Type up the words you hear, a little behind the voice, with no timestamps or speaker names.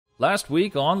Last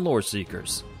week on Lore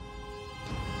Seekers.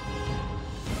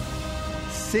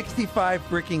 65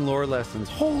 freaking lore lessons.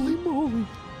 Holy moly.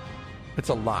 It's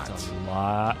a lot. That's a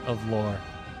lot of lore.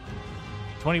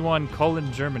 21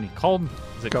 Cologne, Germany. Cologne?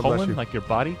 Is it God bless Cologne, you. like your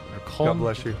body? Or Cologne? God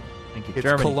bless you. Thank you. It's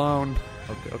Germany. Cologne.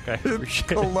 Okay. It's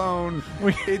Cologne.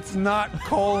 It's not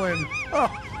colon.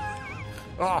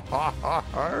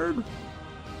 Hard.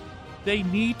 They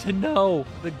need to know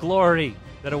the glory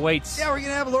that awaits. Yeah, we're going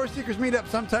to have a Lore Seekers meetup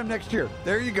sometime next year.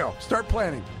 There you go. Start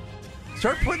planning.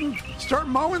 Start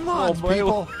mowing lawns,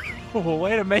 people.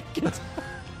 Way to make it.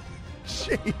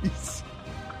 Jeez.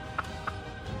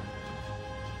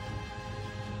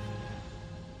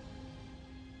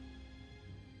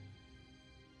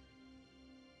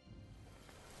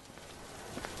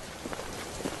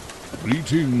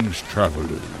 Greetings,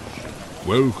 travelers.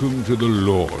 Welcome to the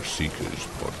Lore Seekers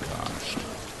podcast.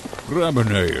 Grab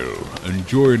an ale and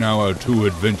join our two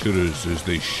adventurers as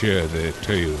they share their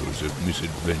tales of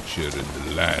misadventure in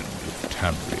the land of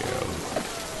Tamriel.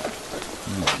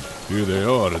 Here they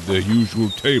are at their usual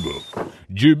table,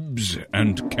 Jibs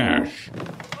and Cash.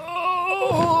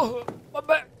 Oh, my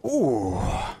back. Ooh.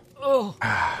 Oh,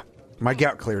 My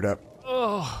gout cleared up.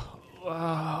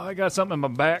 I got something in my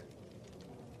back.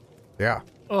 Yeah.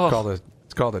 Oh.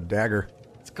 It's called a dagger.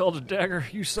 It's called a dagger.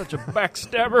 You such a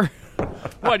backstabber.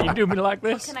 Why do you do me like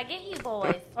this? What can I get you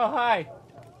boys? Oh, hi.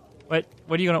 Wait,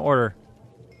 what are you going to order?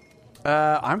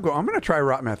 I'm going to try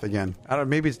rot meth again. I don't.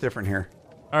 Maybe it's different here.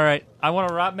 All right, I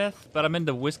want a rot myth, but I'm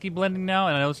into whiskey blending now,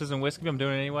 and I know this isn't whiskey, but I'm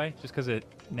doing it anyway, just because it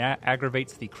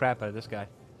aggravates the crap out of this guy.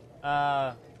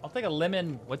 I'll take a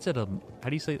lemon. What's it? How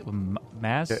do you say it?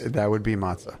 Maz? That would be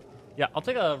matzah. Yeah, I'll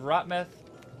take a rot meth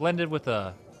blended with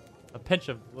a pinch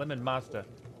of lemon Mazda.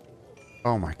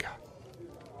 Oh my god.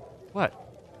 What?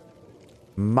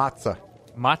 Matzah.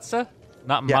 Matzah?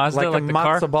 Not Yeah, Mazda, like a the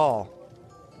matzah car? ball.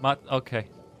 Okay.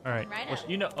 All right. Right Well, up.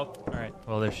 you know. Oh, all right.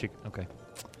 Well, there's she. Okay.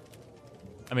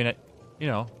 I mean,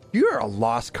 You are a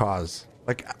lost cause.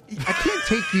 Like I can't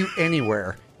take you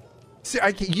anywhere. See,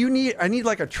 I need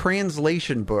like a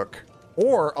translation book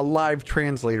or a live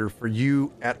translator for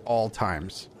you at all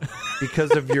times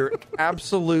because of your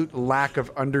absolute lack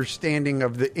of understanding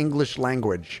of the English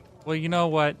language. Well, you know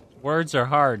what? Words are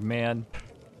hard, man.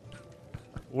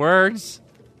 Words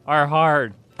are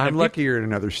hard. I'm lucky you're in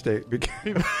another state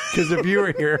because if you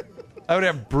were here, I would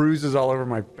have bruises all over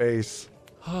my face.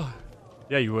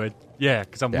 Yeah, you would. Yeah,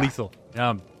 because I'm Yeah. lethal.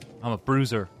 Yeah, I'm a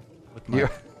bruiser with my Yeah.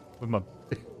 with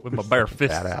my bare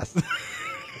fists. Badass.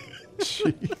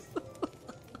 Jeez.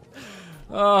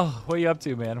 Oh, what are you up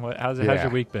to, man? How's Yeah.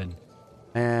 your week been?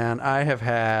 And I have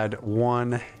had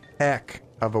one heck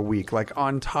of a week. Like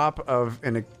on top of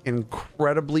an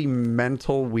incredibly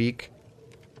mental week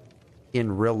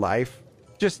in real life.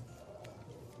 Just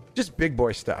big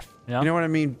boy stuff. Yeah. You know what I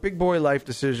mean? Big boy life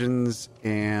decisions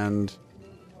and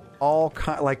all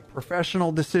like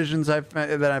professional decisions that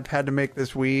I've had to make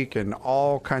this week and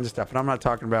all kinds of stuff. And I'm not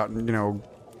talking about,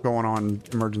 going on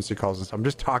emergency calls and stuff. I'm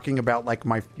just talking about like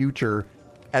my future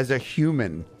as a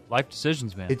human. Life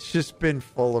decisions, man. It's just been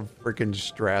full of freaking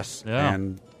stress. Yeah.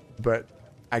 But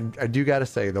I do got to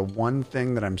say, the one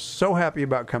thing that I'm so happy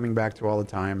about coming back to all the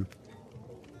time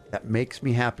that makes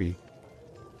me happy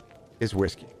is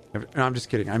whiskey. No, I'm just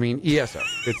kidding. I mean, ESO.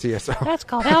 It's ESO. That's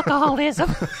called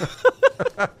alcoholism.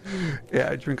 Yeah,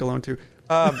 I drink alone too.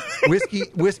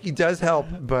 Whiskey does help,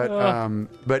 but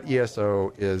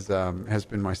ESO has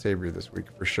been my savior this week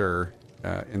for sure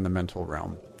in the mental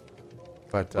realm.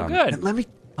 But good. and let me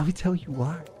tell you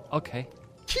why. Okay.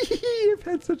 I've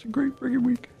had such a great friggin'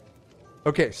 week.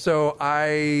 Okay, so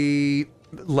I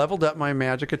leveled up my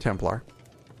Magicka Templar.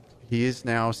 He is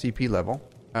now CP level.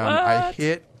 I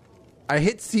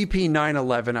hit CP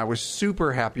 911. I was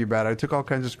super happy about it. I took all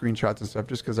kinds of screenshots and stuff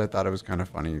just because I thought it was kind of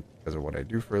funny because of what I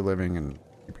do for a living and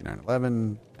CP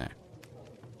 911.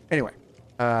 Anyway,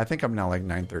 I think I'm now like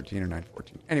 913 or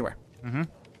 914. Anyway,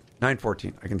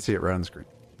 914. I can see it right on the screen.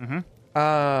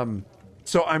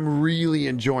 So I'm really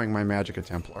enjoying my Magicka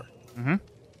Templar.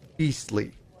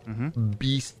 Beastly.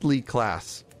 Beastly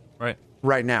class.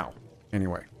 Right now,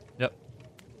 anyway. Yep.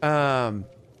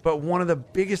 But one of the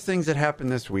biggest things that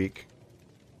happened this week,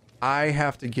 I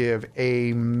have to give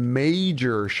a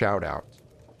major shout out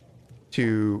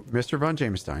to Mr. Von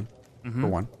Jamestein, for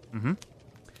one,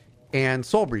 and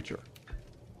Soul Breacher.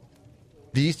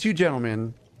 These two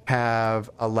gentlemen have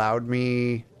allowed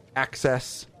me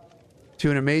access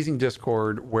to an amazing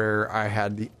Discord where I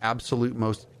had the absolute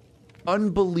most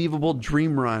unbelievable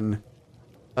dream run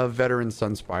of Veteran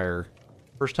Sunspire.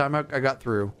 First time I got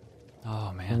through.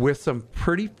 Oh, man. With some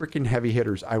pretty freaking heavy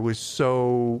hitters. I was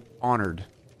so honored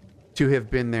to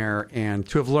have been there and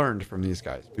to have learned from these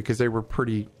guys because they were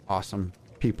pretty awesome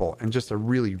people and just a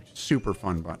really super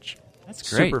fun bunch. That's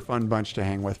great. Super fun bunch to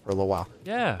hang with for a little while.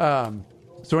 Yeah.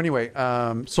 So anyway,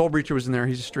 Soul Breacher was in there.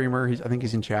 He's a streamer. I think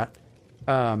he's in chat.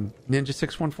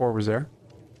 Ninja614 was there.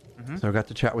 So I got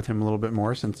to chat with him a little bit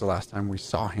more since the last time we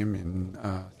saw him in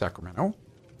Sacramento.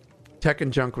 Tech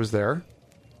and Junk was there.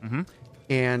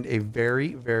 And a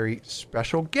very, very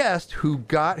special guest who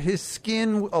got his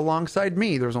skin alongside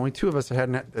me. There was only two of us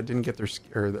that didn't get their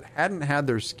or that hadn't had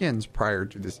their skins prior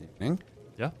to this evening.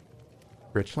 Yeah.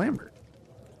 Rich Lambert.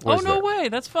 Oh, was no there. way.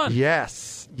 That's fun.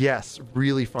 Yes,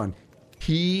 really fun.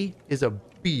 He is a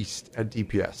beast at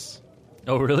DPS.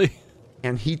 Oh, really?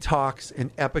 And he talks an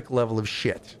epic level of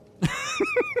shit.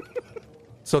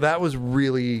 So that was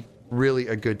really, really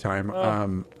a good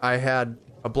time. I had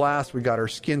a blast. We got our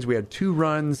skins. We had 2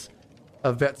 runs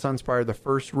of Vet Sunspire. The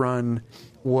first run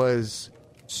was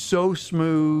so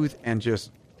smooth and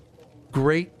just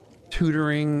great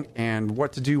tutoring and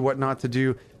what to do, what not to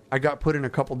do. I got put in a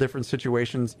couple different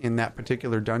situations in that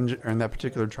particular dungeon or in that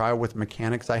particular trial with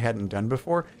mechanics I hadn't done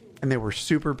before, and they were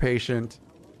super patient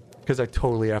because I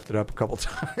totally effed it up a couple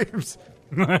times.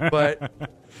 But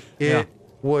it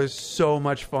was so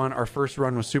much fun. Our first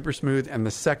run was super smooth, and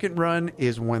the second run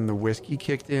is when the whiskey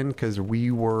kicked in because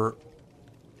we were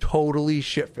totally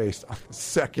shit-faced on the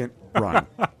second run.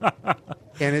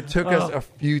 And it took us a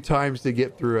few times to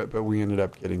get through it, but we ended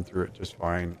up getting through it just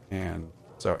fine. And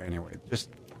so anyway, just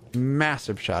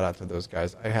massive shout out to those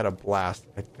guys. I had a blast.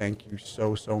 I thank you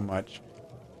so, so much.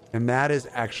 And that is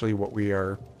actually what we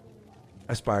are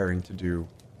aspiring to do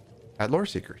at Lore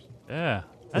Seekers. Yeah.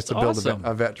 That's to build awesome.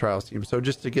 a vet trials team. So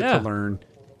just to get to learn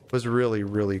was really,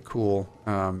 really cool.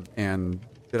 And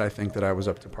did I think that I was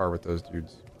up to par with those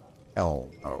dudes?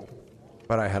 Hell no.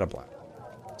 But I had a blast.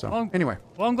 So anyway.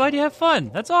 Well, I'm glad you had fun.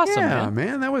 That's awesome, Yeah,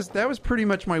 man. That was pretty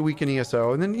much my week in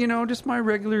ESO. And then, just my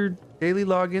regular daily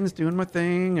logins, doing my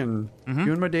thing and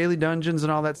doing my daily dungeons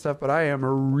and all that stuff. But I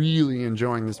am really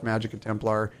enjoying this Magicka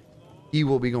Templar. He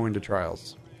will be going to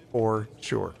trials for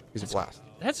sure. He's a blast.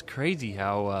 That's crazy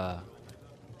how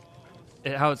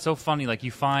it's so funny. Like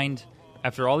you find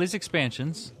after all these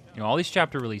expansions, all these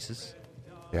chapter releases,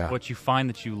 what you find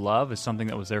that you love is something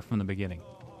that was there from the beginning.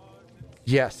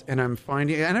 Yes, and I'm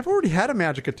finding, and I've already had a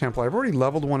Magicka Templar. I've already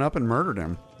leveled one up and murdered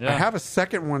him. Yeah. I have a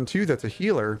second one too that's a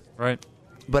healer. Right.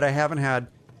 But I haven't had,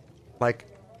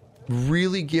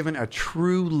 really given a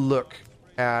true look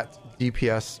at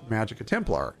DPS Magicka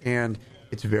Templar. And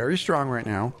it's very strong right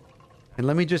now. And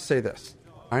let me just say this.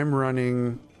 I'm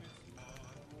running,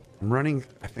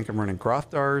 I think I'm running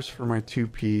Grothdars for my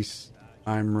 2-piece.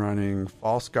 I'm running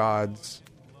False Gods.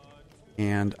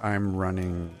 And I'm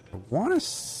running, I want to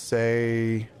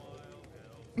say,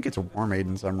 I think it's a War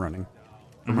Maidens I'm running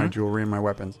for my jewelry and my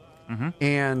weapons.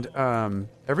 And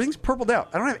everything's purpled out.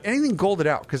 I don't have anything golded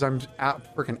out because I'm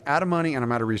freaking out of money and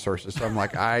I'm out of resources. So I'm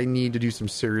like, I need to do some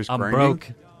serious grinding. I'm broke.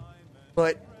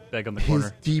 But Back on the his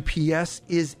corner. DPS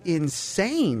is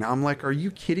insane. I'm like, are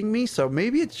you kidding me? So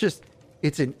maybe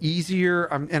it's an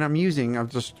easier, I'll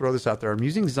just throw this out there. I'm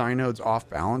using Zynode's off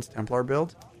balance Templar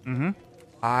build.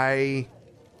 I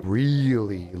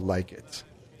really like it.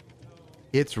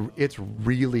 It's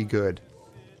really good.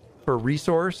 For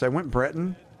resource, I went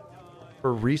Breton.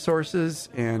 For resources,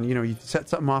 and you set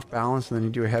something off balance and then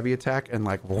you do a heavy attack and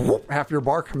whoop, half your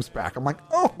bar comes back. I'm like,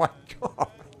 oh my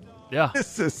God. Yeah.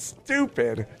 This is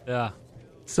stupid. Yeah.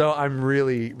 So I'm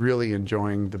really, really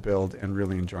enjoying the build and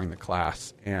really enjoying the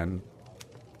class. And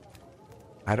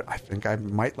I think I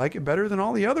might like it better than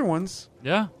all the other ones.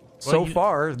 Yeah. So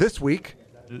far, this week.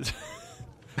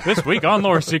 This week on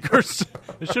Lore Seekers.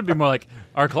 It should be more like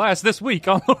our class this week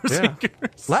on Lore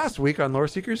Seekers. Last week on Lore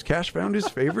Seekers, Cash found his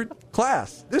favorite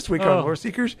class. This week on Lore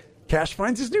Seekers, Cash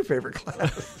finds his new favorite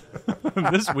class.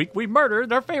 This week we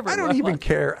murdered our favorite. I don't even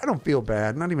care. I don't feel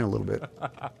bad. Not even a little bit.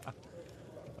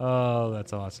 Oh,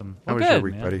 that's awesome. How Well, was your good,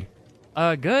 week, man.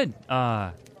 buddy? Good.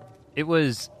 It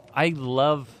was. I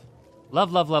love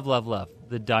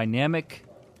the dynamic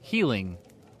healing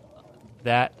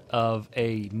that of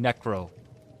a necro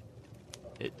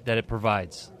that it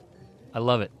provides. I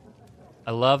love it.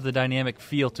 I love the dynamic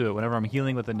feel to it whenever I'm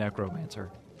healing with a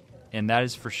necromancer, and that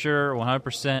is for sure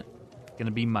 100% going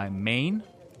to be my main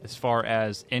as far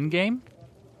as end game.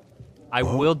 I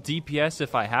will DPS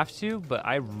if I have to, but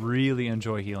I really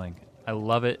enjoy healing. I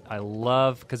love it. I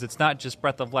love because it's not just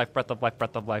breath of life.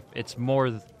 It's more,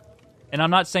 and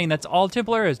I'm not saying that's all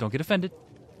Templar is. Don't get offended,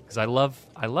 because I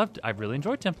really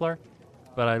enjoy Templar,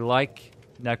 but I like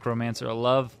Necromancer. I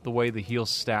love the way the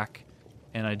heals stack,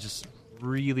 and I just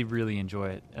really, really enjoy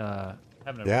it.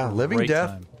 Having a Living great Death.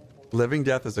 time. Living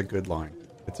Death is a good line.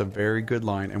 It's a very good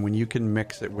line, and when you can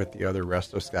mix it with the other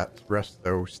resto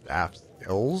staff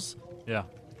skills, Yeah.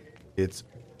 it's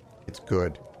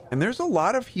good. And there's a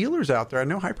lot of healers out there. I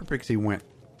know Hyper Pixie went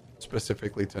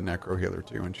specifically to Necro Healer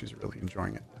too, and she's really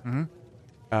enjoying it.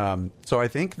 So I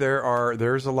think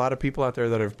there's a lot of people out there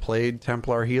that have played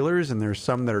Templar healers, and there's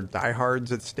some that are diehards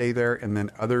that stay there, and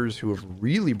then others who have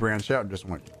really branched out and just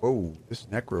went, "Whoa, this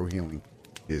Necro healing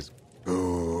is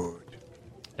good."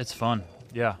 It's fun.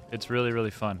 Yeah, it's really, really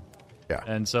fun. Yeah.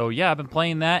 And so, yeah, I've been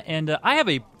playing that, and I have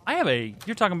a.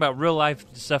 You're talking about real life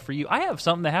stuff for you. I have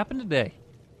something that happened today,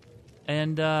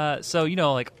 and so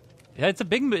like, yeah, it's a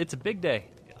big day.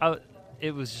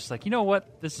 It was just like, you know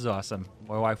what, this is awesome.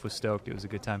 My wife was stoked. It was a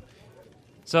good time.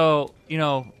 So,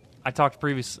 I talked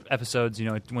previous episodes.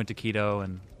 I went to keto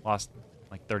and lost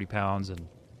like 30 pounds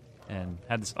and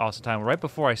had this awesome time. Right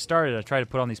before I started, I tried to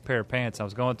put on these pair of pants. I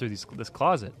was going through this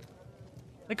closet.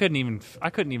 I couldn't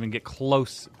even get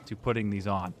close to putting these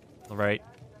on, all right?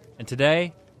 And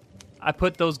today, I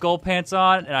put those gold pants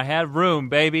on, and I had room,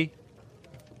 baby.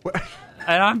 What?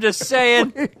 And I'm just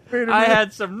saying, Wait a minute. I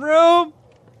had some room.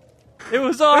 It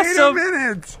was awesome. Wait a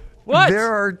minute. What?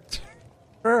 There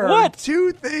are What?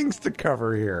 two things to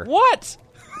cover here. What?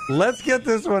 Let's get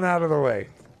this one out of the way.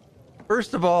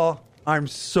 First of all, I'm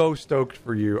so stoked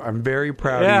for you. I'm very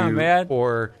proud of you man.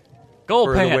 for Gold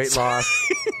the pants. weight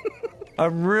loss.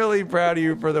 I'm really proud of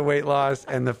you for the weight loss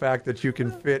and the fact that you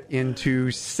can fit into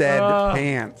said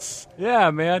pants. Yeah,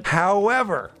 man.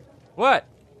 However, What?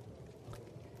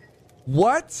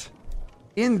 what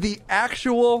in the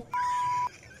actual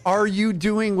are you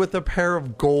doing with a pair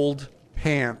of gold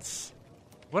pants?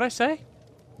 What'd I say?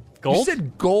 Gold? You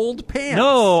said gold pants.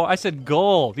 No, I said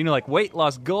gold. Like weight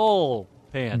loss gold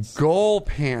pants. Gold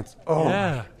pants. Oh,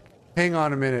 Yeah. hang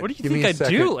on a minute. What do you Give think me a I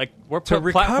second. do? Like wear To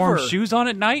put platform recover. shoes on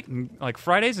at night and like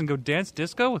Fridays and go dance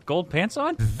disco with gold pants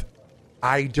on?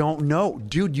 I don't know.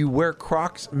 Dude, you wear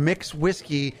Crocs, mix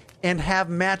whiskey, and have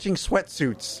matching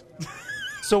sweatsuits.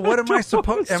 So what am I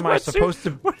supposed am I supposed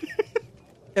to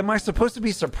am I supposed to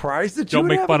be surprised that you Don't would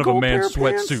make have fun of a gold pair man's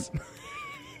pants?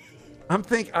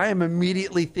 sweatsuit. I am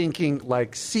immediately thinking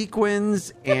like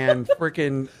sequins and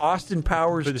freaking Austin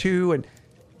Powers 2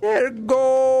 and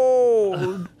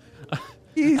gold.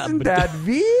 Isn't that I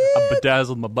V?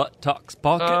 bedazzled my buttocks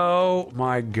pocket. Oh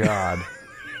my god.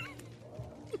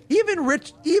 Even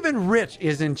Rich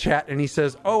is in chat and he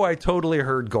says, "Oh, I totally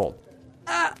heard gold."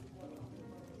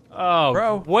 Oh,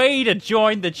 Bro. way to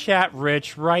join the chat,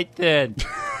 Rich, right then.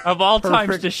 Of all times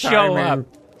Perfect to show timing.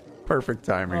 up. Perfect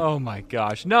timing. Oh, my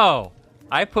gosh. No.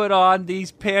 I put on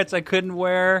these pants I couldn't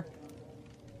wear,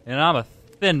 and I'm a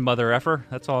thin mother effer.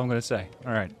 That's all I'm going to say.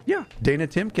 All right. Yeah. Dana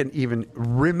Timken even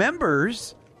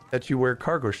remembers that you wear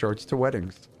cargo shorts to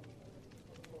weddings.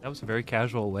 That was a very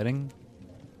casual wedding.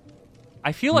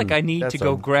 I feel like I need that's to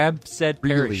go a grab said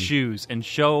pair of really- shoes and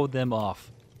show them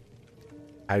off.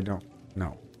 I don't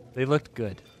know. They looked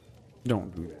good.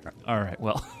 Don't do that. All right.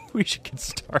 Well, we should get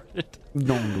started.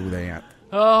 Don't do that.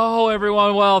 Oh,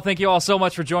 everyone. Well, thank you all so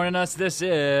much for joining us. This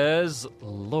is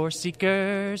Lore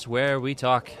Seekers, where we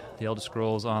talk the Elder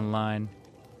Scrolls Online.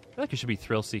 I feel like it should be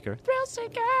Thrill Seeker. Thrill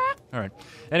Seeker! All right.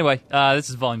 Anyway, this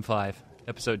is Volume 5,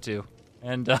 Episode 2.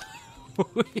 And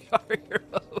we are your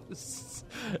hosts.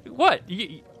 What?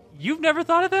 You've never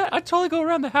thought of that? I totally go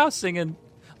around the house singing,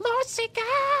 Lore Seeker!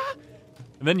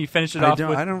 And then you finish it off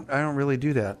with... I don't really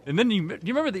do that. And then you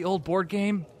remember the old board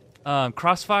game,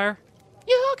 Crossfire?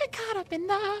 You get caught up in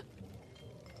the...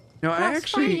 No, I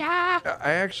actually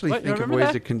What, you think of remember ways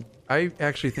that? that can. I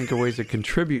actually think of ways to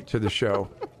contribute to the show,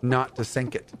 not to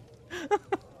sink it.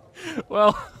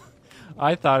 Well,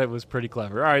 I thought it was pretty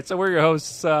clever. All right, so we're your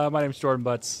hosts. My name's Jordan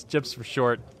Butts, Jips for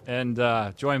short, and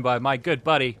joined by my good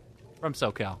buddy from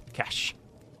SoCal, Cash.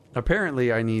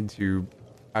 Apparently, I need to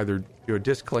either do a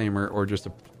disclaimer or just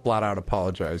a flat out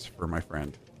apologize for my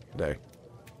friend today,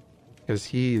 because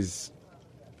he's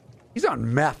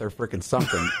on meth or freaking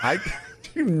something. I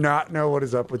do not know what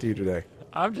is up with you today.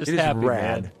 I'm just It is happy,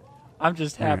 rad. man. I'm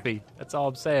just happy. That's all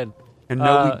I'm saying. And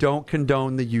no, we don't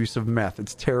condone the use of meth.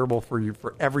 It's terrible for you,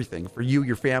 for everything, for you,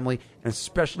 your family, and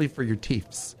especially for your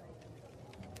teeths.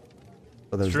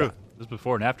 So there's It's true. that. This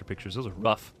before and after pictures. Those are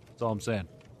rough. That's all I'm saying.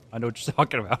 I know what you're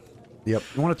talking about. Yep.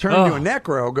 You want to turn into a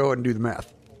necro? Go ahead and do the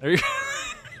meth. There you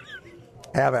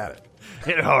Have at it.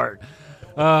 Hit it hard.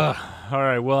 All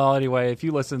right. Well, anyway, if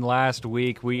you listened last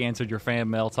week, we answered your fan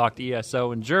mail, talked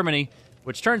ESO in Germany,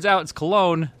 which turns out it's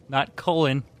Cologne, not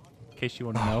Colon, in case you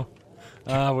want to know.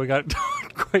 We got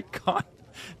QuakeCon.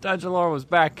 Dungeon Lore was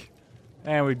back,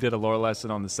 and we did a lore lesson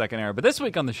on the second era. But this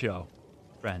week on the show,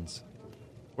 friends,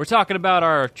 We're talking about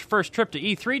our first trip to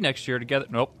E3 next year together.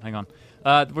 Nope, hang on.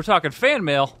 We're talking fan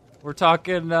mail. We're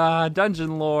talking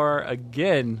dungeon lore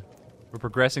again. We're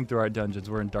progressing through our dungeons.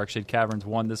 We're in Darkshade Caverns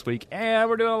 1 this week, and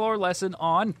we're doing a lore lesson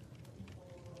on...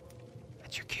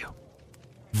 That's your cue.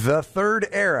 The Third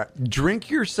Era. Drink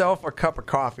yourself a cup of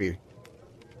coffee,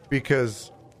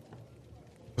 because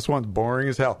this one's boring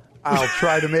as hell. I'll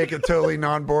try to make it totally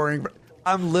non-boring, but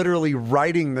I'm literally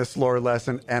writing this lore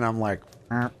lesson, and I'm like...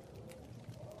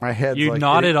 My head's You like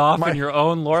nodded off my in your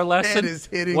own lore lesson? head is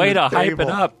hitting Way the to hype it table.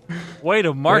 up. Way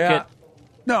to mark Yeah. it.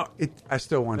 No, I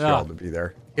still want y'all to be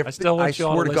there. If I still want you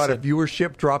all swear to to God, if listen.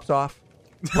 viewership drops off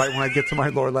right when I get to my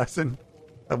lore lesson,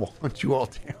 I will hunt you all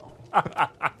down.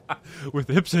 With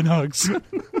hips and hugs.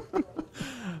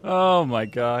 Oh, my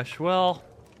gosh. Well,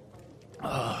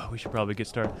 we should probably get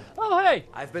started. Oh, hey!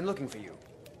 I've been looking for you.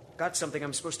 Got something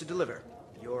I'm supposed to deliver.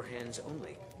 Your hands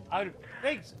only.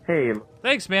 Thanks. Hey,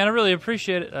 Thanks, man. I really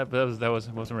appreciate it.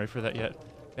 Wasn't ready for that yet.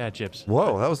 Bad chips.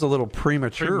 Whoa, that was a little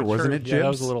premature, wasn't it, Jim? Yeah, that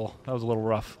was a little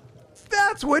rough.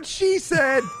 That's what she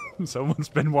said. Someone's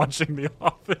been watching The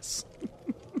Office.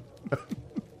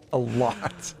 A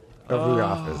lot of The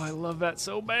Office. Oh, I love that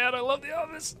so bad. I love The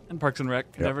Office. And Parks and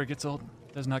Rec. Never gets old.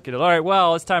 Does not get old. All right,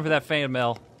 well, it's time for that fan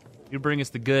mail. You bring us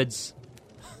the goods.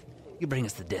 You bring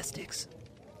us the destics.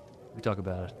 We talk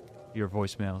about it. Your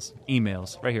voicemails,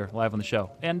 emails, right here, live on the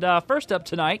show. And first up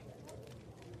today,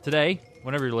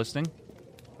 whenever you're listening,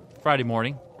 Friday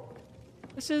morning,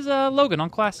 this is Logan on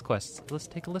Class Quest. Let's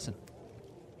take a listen.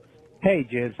 hey,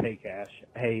 Jibs. Hey, Cash.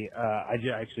 Hey, I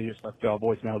actually just left y'all a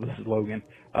voicemail. This is Logan.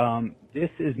 This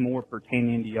is more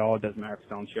pertaining to y'all. It doesn't matter if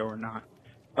it's on the show or not.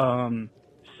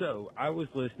 So I was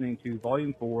listening to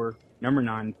Volume 4, Number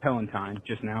 9, Palantine,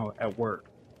 just now at work,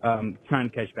 trying to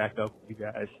catch back up with you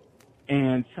guys.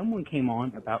 And someone came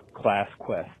on about Class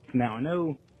Quests. Now, I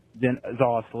know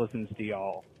Zoss listens to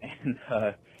y'all, and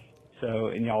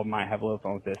and y'all might have a little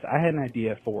fun with this. I had an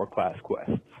idea for Class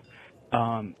Quests.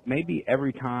 Maybe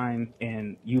every time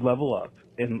you level up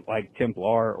in like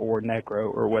Templar or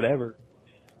Necro or whatever,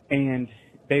 and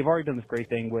they've already done this great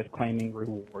thing with claiming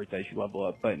rewards as you level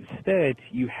up, but instead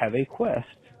you have a quest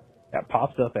that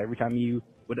pops up every time you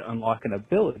would unlock an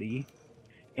ability,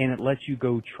 and it lets you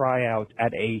go try out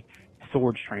at a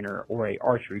swords trainer or a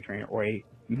archery trainer or a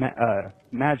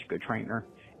magicka trainer,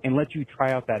 and let you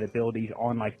try out that abilities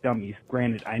on like dummies.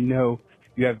 Granted, I know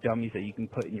you have dummies that you can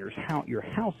put in your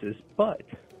houses, but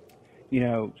you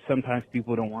know, sometimes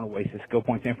people don't want to waste the skill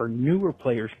points. And for newer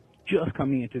players just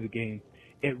coming into the game,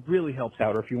 it really helps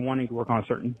out. Or if you're wanting to work on a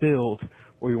certain build,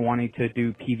 or you're wanting to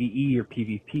do PvE or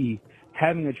PvP,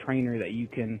 having a trainer that you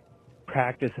can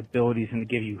practice abilities and to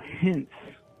give you hints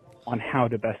on how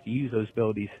to best use those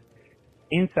abilities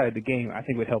inside the game, I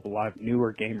think would help a lot of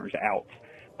newer gamers out.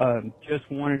 Just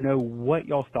want to know what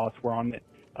y'all's thoughts were on it.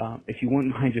 If you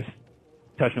wouldn't mind just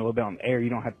touching a little bit on the air, you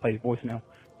don't have to play the voicemail,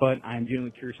 but I'm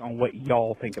genuinely curious on what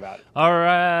y'all think about it. All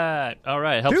right.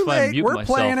 Helps Too if I late. mute We're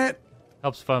myself. playing it.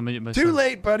 Helps if I mute myself. Too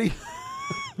late, buddy.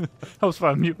 Helps if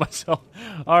I mute myself.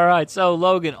 All right, so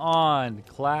Logan on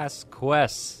Class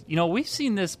Quests. You know, we've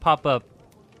seen this pop up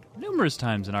numerous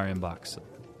times in our inbox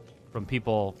from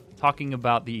people talking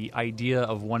about the idea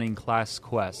of wanting class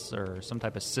quests or some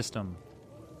type of system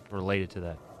related to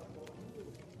that.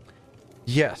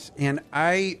 Yes, and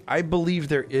I believe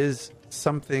there is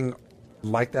something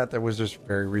like that was just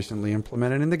very recently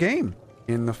implemented in the game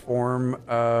in the form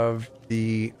of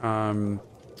the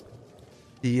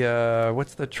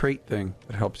what's the trait thing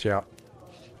that helps you out?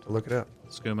 To look it up.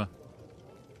 Skooma.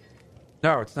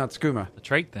 No, it's not skooma. The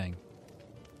trait thing.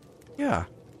 Yeah,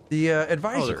 the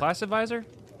advisor. Oh, the class advisor?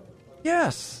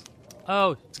 Yes,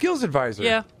 Oh, skills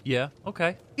advisor. yeah,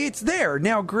 okay. It's there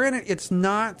now. Granted, it's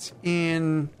not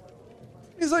in.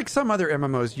 It's like some other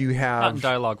MMOs. You Not in have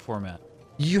dialogue format.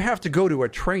 you have to go to a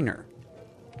trainer.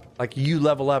 Like you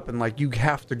level up, and like you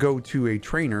have to go to a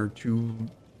trainer to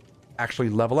actually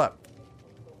level up.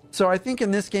 So I think in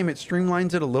this game it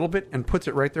streamlines it a little bit and puts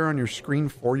it right there on your screen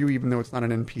for you, even though it's not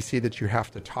an NPC that you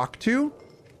have to talk to.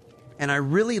 And I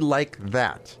really like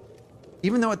that.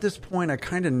 Even though at this point I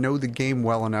kind of know the game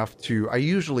well enough I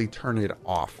usually turn it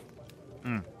off.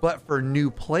 But for new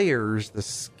players, the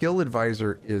skill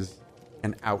advisor is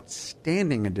an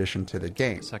outstanding addition to the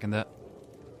game. Second that.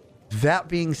 That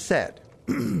being said,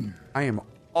 I am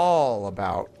all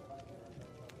about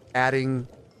adding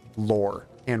lore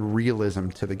and realism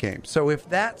to the game. So if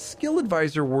that skill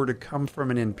advisor were to come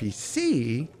from an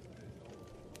NPC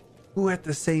who at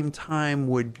the same time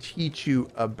would teach you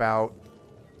about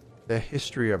the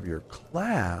history of your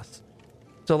class.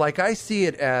 So like I see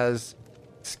it as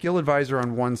skill advisor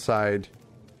on one side,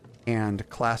 and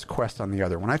class quest on the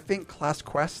other. When I think class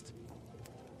quest,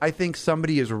 I think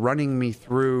somebody is running me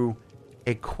through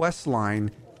a quest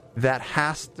line that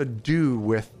has to do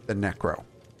with the Necro,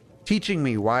 teaching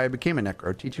me why I became a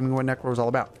Necro, teaching me what Necro is all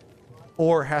about,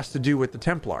 or has to do with the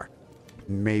Templar.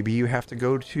 Maybe you have to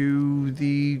go to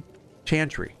the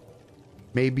Chantry.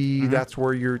 Maybe that's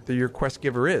where your quest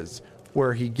giver is,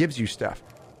 where he gives you stuff.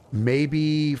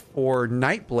 Maybe for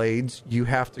Nightblades, you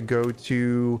have to go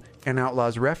to an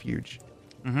Outlaw's Refuge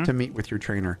to meet with your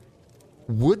trainer.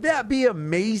 Would that be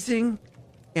amazing?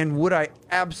 And would I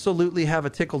absolutely have a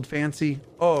tickled fancy?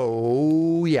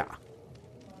 Oh, yeah.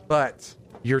 But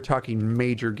you're talking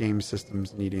major game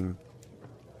systems needing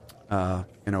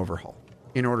an overhaul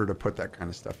in order to put that kind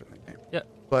of stuff in the game. Yeah.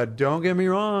 But don't get me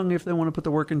wrong, if they want to put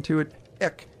the work into it,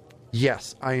 heck,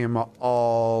 yes, I am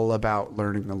all about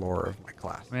learning the lore of my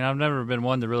class. I mean, I've never been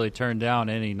one to really turn down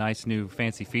any nice new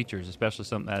fancy features, especially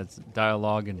something that's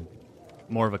dialogue and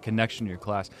more of a connection to your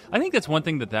class. I think that's one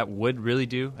thing that would really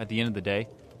do at the end of the day.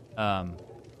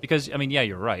 Because, I mean, yeah,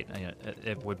 you're right.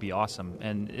 It would be awesome.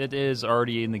 And it is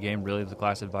already in the game, really, the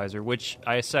class advisor, which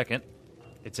I second.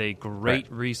 It's a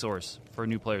great resource for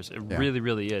new players. It really,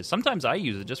 really is. Sometimes I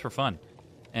use it just for fun.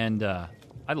 And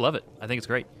I love it. I think it's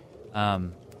great.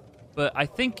 But I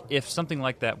think if something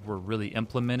like that were really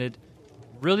implemented,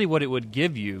 really what it would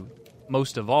give you,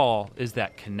 most of all, is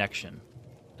that connection.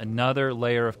 Another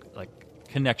layer of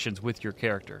connections with your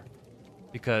character.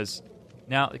 Because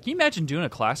now, can you imagine doing a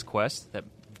class quest that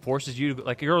forces you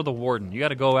to, you're the warden. You got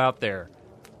to go out there.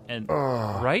 And,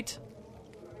 right?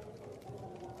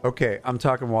 Okay, I'm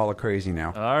talking Wall of Crazy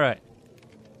now. All right.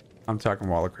 I'm talking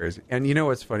Wall of Crazy. And you know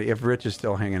what's funny? If Rich is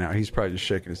still hanging out, he's probably just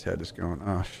shaking his head, just going,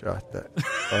 oh, shut that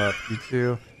up, you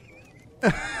two.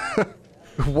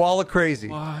 Wall of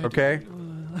Crazy, okay?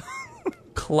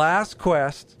 Class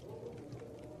quest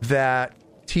that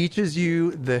teaches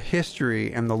you the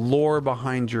history and the lore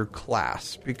behind your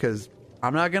class. Because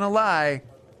I'm not going to lie,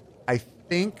 I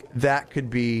think that could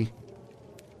be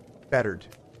bettered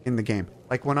in the game.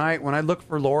 Like when I look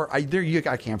for lore, I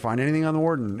can't find anything on the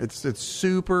Warden. It's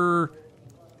super,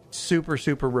 super,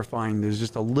 super refined. There's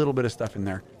just a little bit of stuff in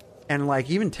there. And like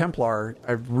even Templar,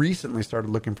 I've recently started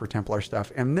looking for Templar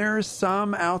stuff, and there's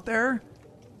some out there,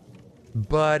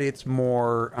 but it's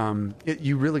more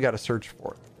you really got to search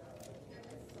for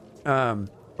it.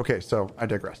 Okay, so I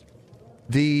digress.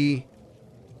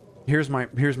 Here's my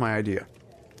idea.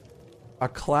 A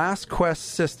class quest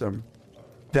system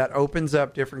that opens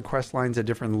up different quest lines at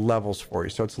different levels for you.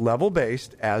 So it's level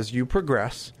based. As you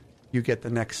progress, you get the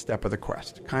next step of the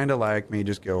quest. Kind of like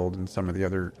Mage's Guild and some of the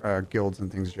other guilds and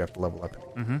things that you have to level up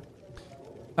in.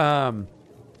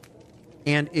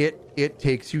 And it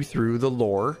takes you through the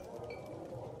lore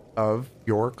of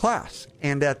your class.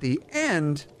 And at the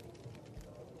end,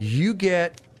 you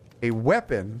get a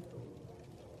weapon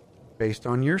based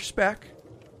on your spec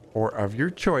or of your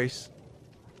choice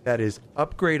that is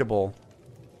upgradable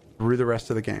through the rest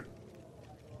of the game.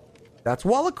 That's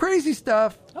Wall of Crazy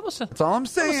stuff. That's all I'm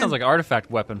saying. That sounds like an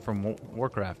artifact weapon from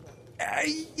Warcraft.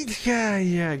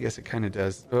 Yeah, I guess it kind of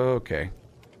does. Okay.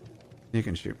 You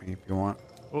can shoot me if you want.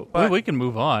 Well, we can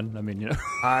move on. I mean,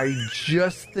 I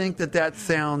just think that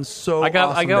sounds so I got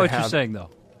awesome what you're saying, though.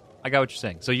 I got what you're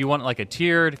saying. So you want like a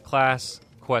tiered class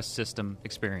quest system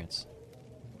experience.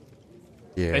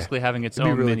 Yeah. Basically having its It'd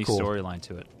be own really mini cool. storyline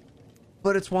to it.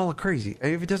 But it's Wall of Crazy.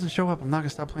 If it doesn't show up, I'm not going to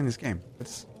stop playing this game.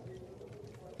 It's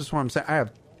just what I'm saying. I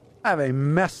have a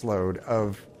mess load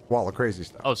of Wall of Crazy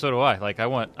stuff. Oh, so do I. Like I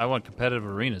want competitive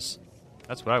arenas.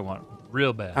 That's what I want.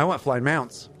 Real bad. I want flying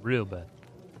mounts. Real bad.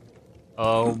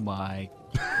 Oh my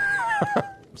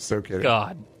I'm so kidding.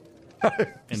 God. In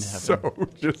heaven. So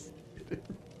just kidding.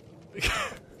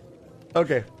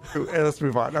 Okay, let's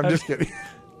move on. I'm just kidding.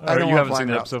 All right, you haven't seen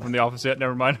the episode from The Office yet.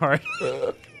 Never mind. All right.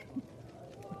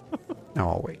 No,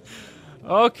 I'll wait.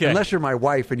 Okay. Unless you're my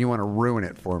wife and you want to ruin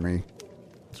it for me.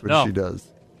 That's what she does.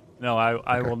 No,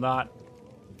 I will not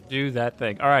do that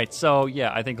thing. All right, so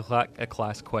yeah, I think a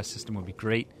class quest system would be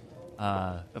great.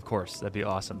 Of course, that'd be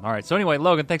awesome. All right, so anyway,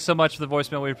 Logan, thanks so much for the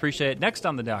voicemail. We appreciate it. Next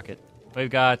on the docket, we've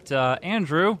got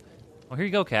Andrew. Well, here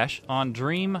you go, Cash, on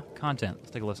Dream Content.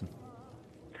 Let's take a listen.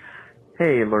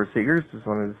 Hey, Lore Seekers. Just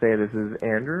wanted to say this is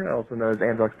Andrew, also known as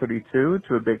Androx32.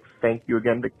 To a big thank you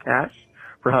again to Cash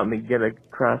for helping me get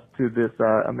across to this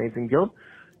amazing guild.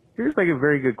 Here's like a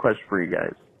very good question for you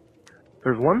guys.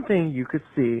 There's one thing you could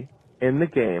see in the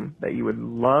game that you would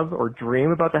love or dream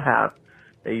about to have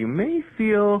that you may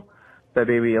feel that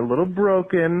may be a little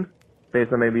broken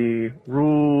based on maybe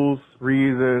rules,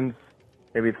 reasons,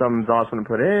 maybe something's awesome to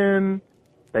put in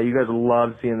that you guys would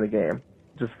love seeing in the game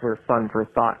just for fun, for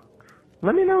thought.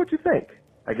 let me know what you think.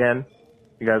 Again,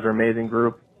 you guys are an amazing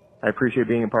group. I appreciate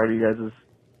being a part of you guys'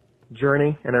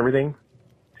 journey and everything.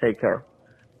 Take care.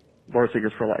 Lore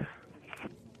Seekers for life.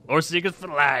 Lore Seekers for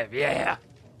life, yeah.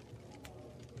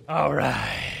 All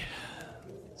right.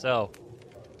 So,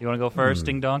 you want to go first,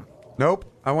 Ding Dong? Nope.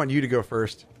 I want you to go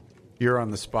first. You're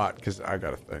on the spot because I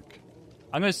got to think.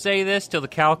 I'm going to say this till the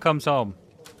cow comes home.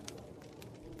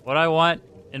 What I want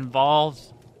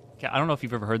involves... I don't know if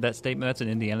you've ever heard that statement. That's an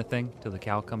Indiana thing, till the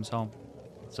cow comes home.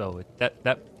 So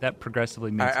that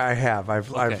progressively means... I have.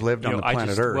 I've lived on the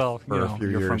planet Earth for a few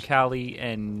years. You're from Cali,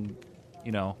 and,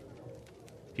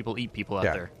 people eat people out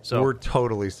there. So we're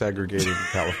totally segregated in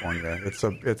California.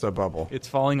 It's a bubble. It's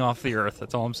falling off the earth.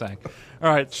 That's all I'm saying.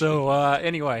 All right. So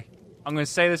anyway, I'm going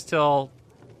to say this till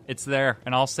it's there,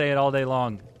 and I'll say it all day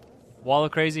long. Wall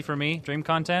of Crazy for me, dream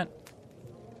content.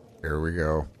 Here we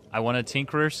go. I want a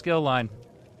Tinkerer skill line.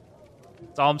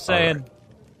 That's all I'm saying. All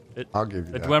right. I'll give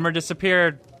you the that. Dwemer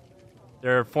disappeared.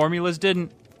 Their formulas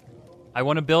didn't. I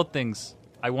want to build things.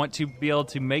 I want to be able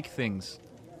to make things.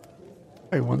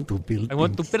 I want to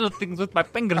build things with my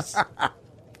fingers.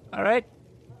 All right.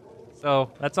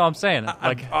 So that's all I'm saying.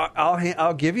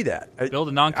 I'll give you that. Build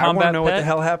a non-combat I want to know what pet. the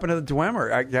hell happened to the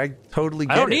Dwemer. I totally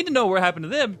get it. I don't need to know what happened to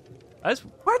them.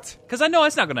 What? Because I know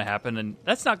that's not going to happen, and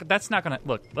that's not going to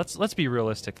look. Let's be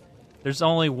realistic. There's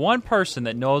only one person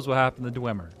that knows what happened to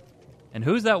Dwemer, and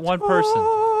who's that one person?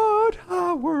 Todd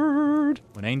Howard.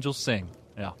 When angels sing,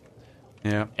 yeah.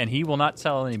 Yeah. And he will not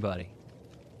tell anybody.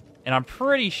 And I'm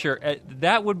pretty sure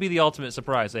that would be the ultimate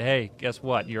surprise. That, hey, guess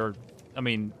what? You're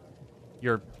going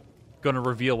to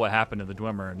reveal what happened to the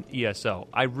Dwemer in ESO.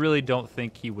 I really don't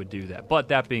think he would do that. But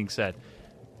that being said,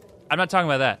 I'm not talking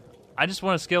about that. I just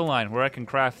want a skill line where I can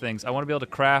craft things. I want to be able to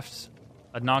craft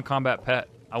a non-combat pet.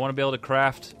 I want to be able to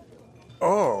craft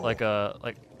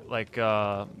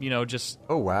just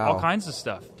oh wow, all kinds of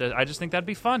stuff. I just think that'd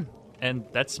be fun, and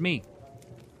that's me.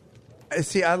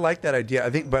 See, I like that idea.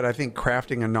 I think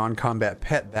crafting a non-combat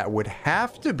pet that would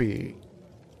have to be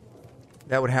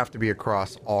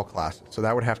across all classes. So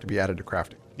that would have to be added to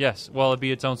crafting. Yes, well, it'd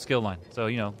be its own skill line. So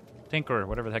Tinkerer,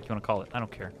 whatever the heck you want to call it. I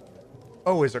don't care.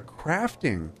 Oh, as a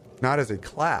crafting, not as a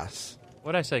class.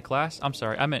 What did I say, class? I'm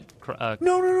sorry, I meant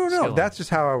No. That's just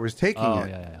how I was taking it.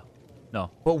 Yeah. No.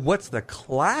 But what's the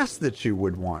class that you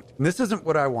would want? And this isn't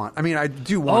what I want. I mean, I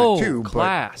do want it too,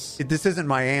 class. But this isn't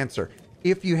my answer.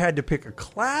 If you had to pick a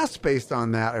class based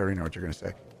on that, I already know what you're going to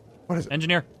say. What is it?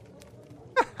 Engineer.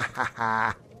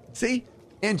 See?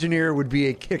 Engineer would be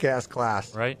a kick-ass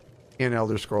class. Right? In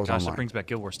Elder Scrolls Online. That brings back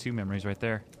Guild Wars 2 memories right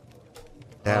there.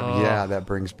 Yeah, that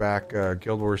brings back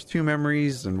Guild Wars 2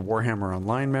 memories and Warhammer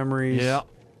Online memories. Yeah.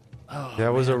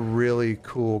 That was a really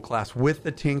cool class with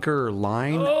the Tinker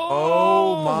line.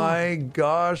 Oh my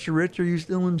gosh, Rich, are you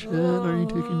still in chat? Are you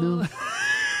taking notes?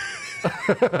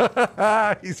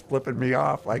 He's flipping me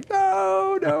off like,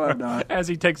 no, I'm not. As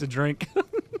he takes a drink.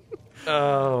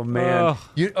 Oh man.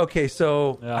 Okay,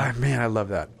 so yeah. Man, I love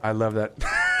that.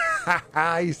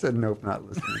 He said nope, not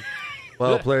listening.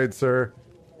 Well played, sir.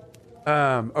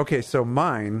 Okay, so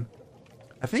mine,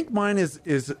 I think mine is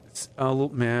a little,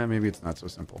 maybe it's not so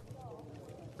simple.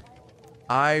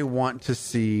 I want to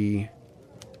see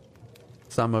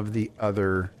some of the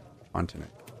other continent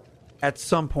at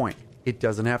some point. It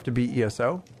doesn't have to be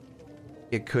ESO.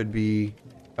 It could be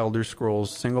Elder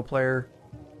Scrolls single player,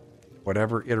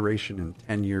 whatever iteration in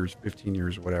 10 years, 15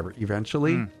 years, whatever.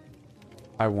 Eventually,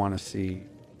 I want to see,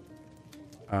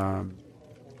 I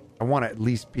want to at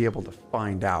least be able to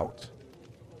find out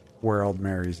where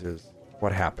Eldmaris is,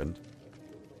 what happened.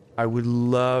 I would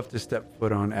love to step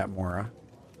foot on Atmora.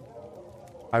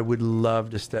 I would love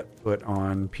to step foot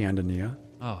on Piandania.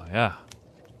 Oh, yeah.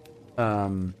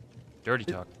 Dirty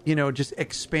talk. Just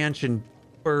expansion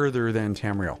further than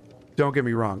Tamriel. Don't get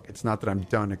me wrong. It's not that I'm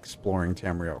done exploring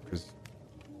Tamriel, because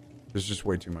there's just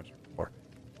way too much to explore.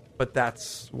 But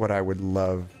that's what I would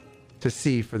love to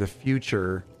see for the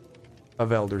future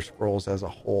of Elder Scrolls as a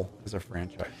whole, as a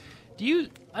franchise.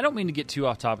 I don't mean to get too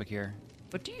off topic here,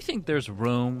 but do you think there's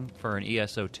room for an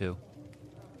ESO 2?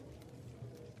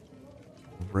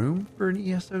 Room for an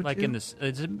ESO 2? Like in this,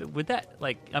 with that,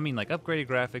 upgraded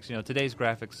graphics, today's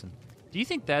graphics, and do you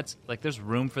think that's there's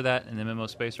room for that in the MMO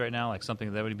space right now? Like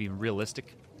something that would be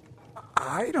realistic?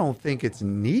 I don't think it's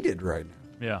needed right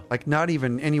now. Yeah, not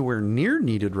even anywhere near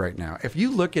needed right now. If you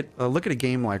look at a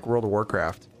game like World of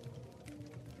Warcraft,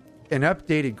 an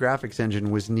updated graphics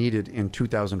engine was needed in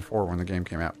 2004 when the game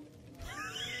came out.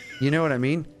 You know what I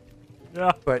mean?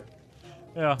 Yeah. But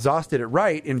ZOS did it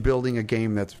right in building a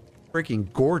game that's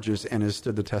freaking gorgeous and has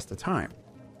stood the test of time.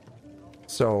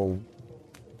 So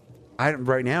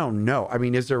Right now, no. I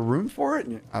mean, is there room for it?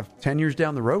 10 years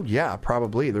down the road, yeah,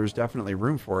 probably. There's definitely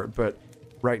room for it. But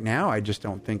right now, I just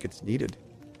don't think it's needed.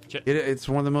 It's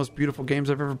one of the most beautiful games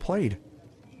I've ever played.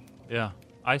 Yeah,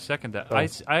 I second that. Oh.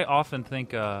 I often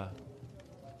think, I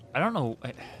don't know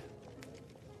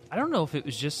if it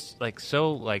was just like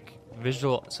so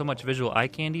much visual eye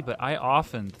candy, but I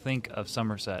often think of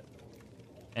Somerset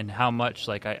and how much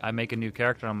like I make a new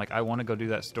character and I'm like, I want to go do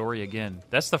that story again.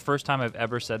 That's the first time I've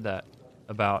ever said that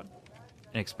about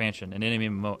an expansion in any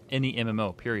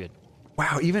MMO, period.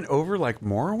 Wow, even over like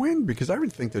Morrowind? Because I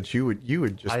would think that you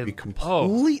would just be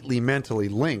completely mentally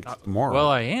linked to Morrowind. Well,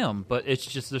 I am, but it's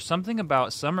just there's something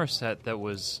about Somerset that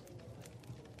was,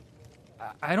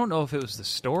 I don't know if it was the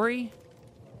story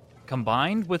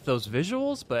combined with those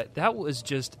visuals, but that was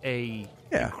just incredible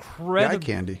eye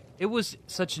candy. It was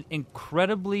such an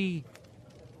incredibly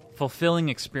fulfilling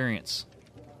experience.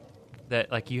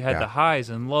 That like you had the highs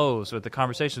and lows with the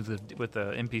conversations with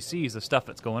the NPCs, the stuff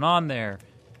that's going on there,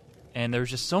 and there's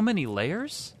just so many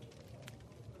layers.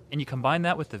 And you combine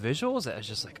that with the visuals, it was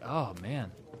just like, oh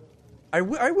man. I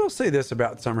will say this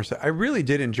about Somerset. I really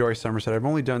did enjoy Somerset. I've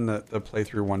only done the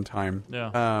playthrough one time.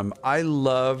 Yeah. I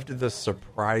loved the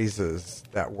surprises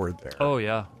that were there. Oh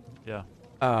yeah, yeah.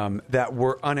 That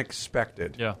were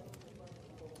unexpected. Yeah.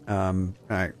 I'm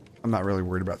not really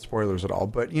worried about spoilers at all,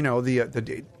 but you know the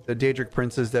Daedric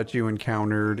princes that you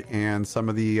encountered and some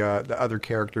of the other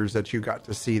characters that you got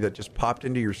to see that just popped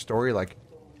into your story like,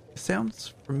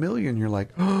 sounds familiar, and you're like,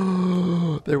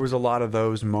 oh, there was a lot of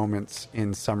those moments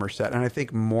in Somerset, and I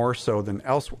think more so than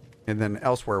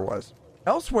elsewhere was.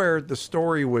 Elsewhere, the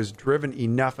story was driven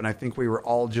enough, and I think we were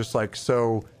all just like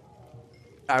so.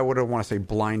 I wouldn't want to say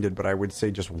blinded, but I would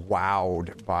say just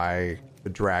wowed by the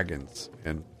dragons,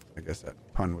 and I guess that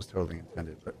pun was totally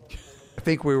intended. But I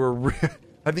think we were,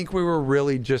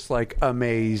 really just like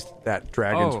amazed that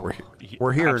dragons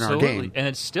were here in our game, and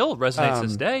it still resonates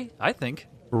this day. I think.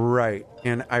 Right,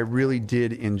 and I really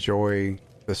did enjoy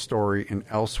the story in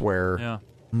Elsewhere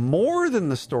more than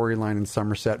the storyline in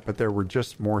Somerset, but there were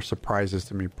just more surprises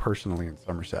to me personally in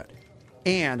Somerset.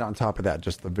 And on top of that,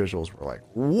 just the visuals were like,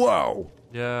 whoa!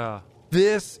 Yeah.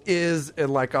 This is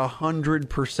like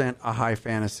 100% a high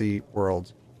fantasy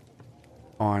world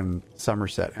on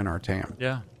Somerset and Artaeum.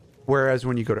 Yeah. Whereas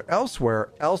when you go to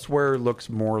Elsewhere looks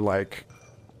more like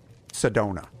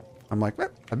Sedona. I'm like,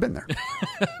 I've been there.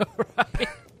 Right.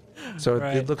 So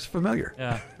it looks familiar.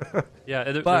 Yeah. Yeah,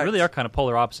 they really are kind of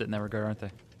polar opposite in that regard, aren't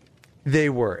they? They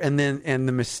were. And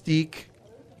the mystique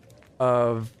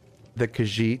of the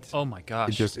Khajiit. Oh my gosh.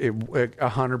 It just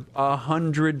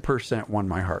 100% won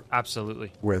my heart.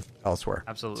 Absolutely. With Elsewhere.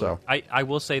 Absolutely. So I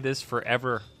will say this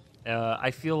forever.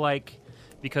 I feel like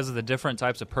because of the different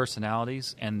types of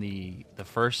personalities and the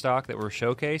first stock that were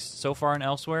showcased so far in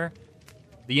Elsewhere,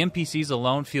 the NPCs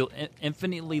alone feel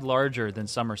infinitely larger than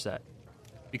Somerset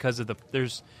because of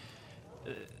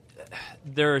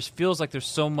feels like there's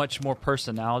so much more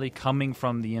personality coming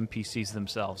from the NPCs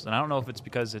themselves. And I don't know if it's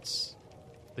because it's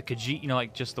the Khajiit,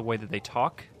 like just the way that they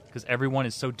talk, because everyone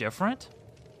is so different.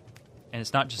 And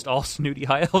it's not just all snooty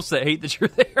high elves that hate that you're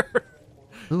there.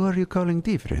 Who are you calling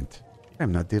different?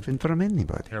 I'm not different from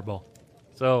anybody. Hairball.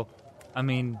 So, I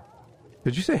mean...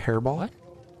 Did you say hairball? What?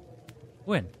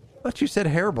 When? I thought you said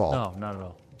hairball. No, not at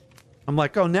all. I'm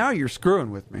like, oh, now you're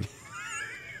screwing with me.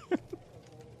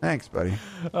 Thanks, buddy.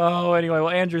 Oh, anyway. Well,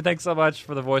 Andrew, thanks so much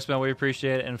for the voicemail. We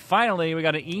appreciate it. And finally, we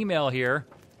got an email here.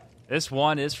 This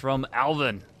one is from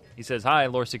Alvin. He says, hi,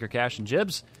 Lore Seeker Cash and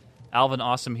Jibs. Alvin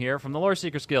Awesome here from the Lore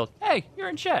Seekers Guild. Hey, you're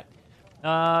in chat.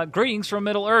 Greetings from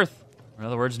Middle Earth. Or in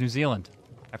other words, New Zealand.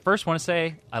 I first want to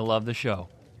say I love the show.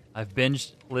 I've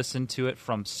binged listened to it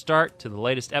from start to the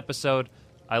latest episode.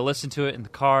 I listen to it in the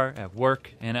car, at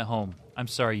work, and at home. I'm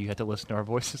sorry you had to listen to our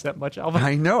voices that much, Alvin.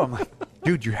 I know. I'm like,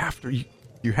 dude, you have to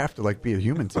like be a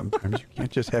human sometimes. You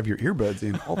can't just have your earbuds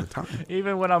in all the time.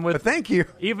 Even when I'm with... But thank you.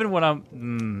 Even when I'm...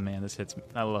 man, this hits me.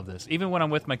 I love this. Even when I'm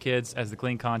with my kids, as the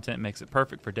clean content makes it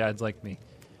perfect for dads like me.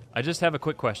 I just have a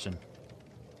quick question.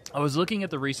 I was looking at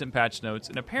the recent patch notes,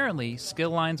 and apparently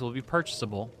skill lines will be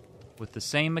purchasable with the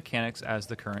same mechanics as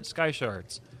the current Sky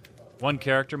Shards. One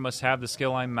character must have the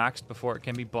skill line maxed before it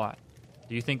can be bought.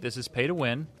 Do you think this is pay to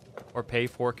win or pay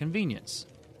for convenience?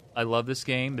 I love this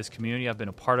game, this community I've been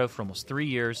a part of for almost 3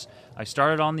 years. I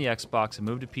started on the Xbox and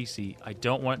moved to PC. I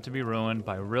don't want it to be ruined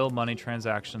by real money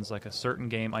transactions like a certain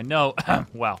game I know.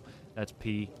 Wow, that's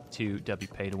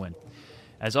P2W, pay to win.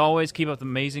 As always, keep up the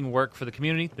amazing work for the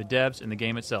community, the devs, and the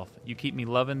game itself. You keep me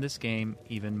loving this game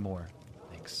even more.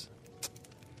 Thanks.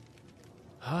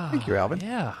 Thank you, Alvin.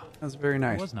 Yeah. That was very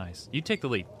nice. It was nice. You take the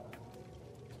lead.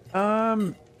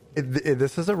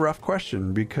 This is a rough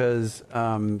question because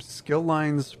skill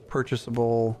lines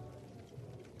purchasable.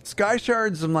 Sky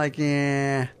Shards, I'm like,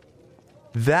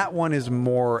 that one is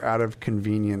more out of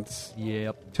convenience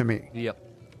Yep. to me. Yep.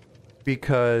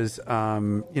 Because,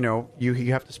 you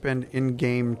have to spend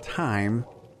in-game time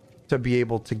to be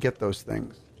able to get those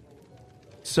things.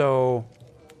 So,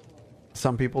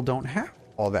 some people don't have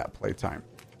all that playtime.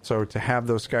 So, to have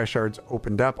those Sky Shards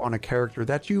opened up on a character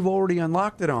that you've already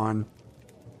unlocked it on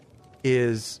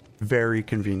is very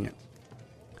convenient.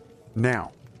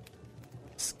 Now,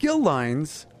 skill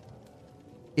lines,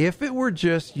 if it were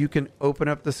just you can open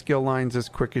up the skill lines as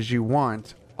quick as you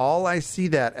want, all I see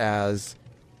that as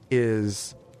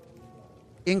is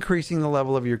increasing the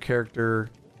level of your character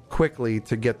quickly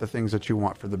to get the things that you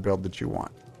want for the build that you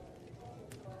want.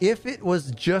 If it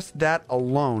was just that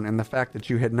alone and the fact that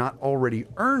you had not already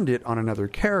earned it on another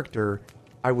character,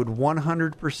 I would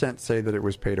 100% say that it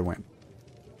was pay to win.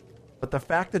 But the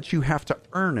fact that you have to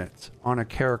earn it on a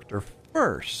character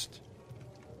first,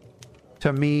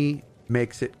 to me,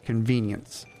 makes it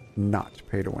convenience, not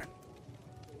pay to win.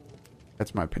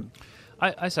 That's my opinion.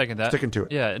 I second that. Sticking to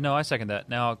it. Yeah, no, I second that.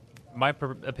 Now, my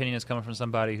opinion is coming from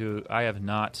somebody who I have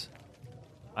not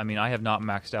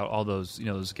maxed out all those,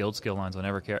 those guild skill lines on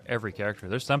every character.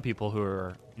 There's some people who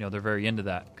are, they're very into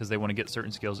that because they want to get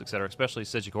certain skills, etc., especially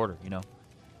Psijic Order,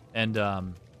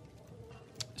 And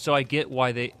so I get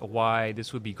why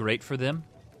this would be great for them.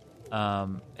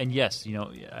 And yes,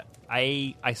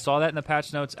 I saw that in the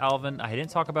patch notes, Alvin. I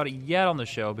didn't talk about it yet on the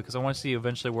show because I want to see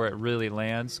eventually where it really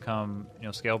lands come,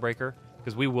 Scalebreaker,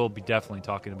 because we will be definitely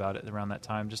talking about it around that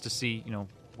time just to see,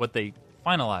 what they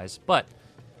finalize. But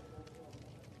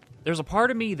there's a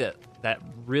part of me that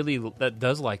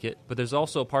does like it, but there's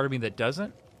also a part of me that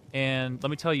doesn't. And let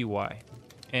me tell you why.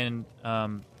 And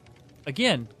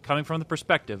again, coming from the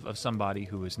perspective of somebody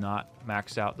who has not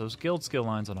maxed out those guild skill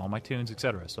lines on all my tunes,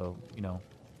 etc. So,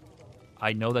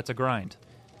 I know that's a grind.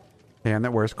 And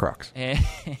that wears Crocs. And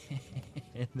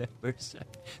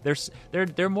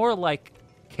they're more like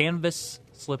canvas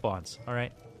slip-ons, all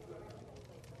right?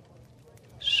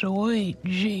 Sweet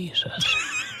Jesus.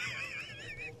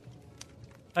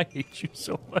 I hate you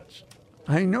so much.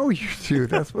 I know you do.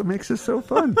 That's what makes it so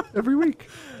fun every week.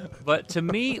 But to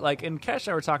me, and Cash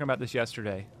and I were talking about this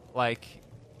yesterday, I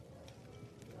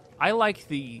like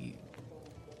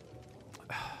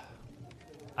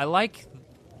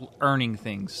earning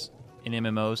things in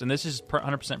MMOs, and this is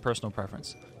 100% personal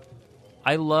preference.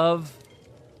 I love,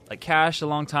 Cash a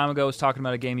long time ago was talking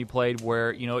about a game he played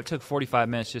where, it took 45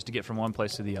 minutes just to get from one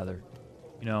place to the other,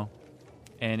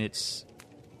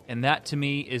 and that to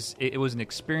me it was an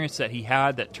experience that he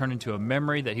had that turned into a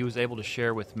memory that he was able to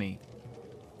share with me.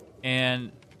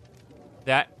 And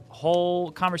that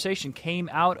whole conversation came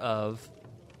out of,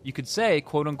 you could say,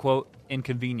 quote unquote,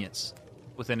 inconvenience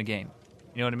within a game.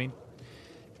 You know what I mean?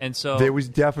 And so it was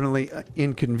definitely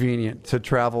inconvenient to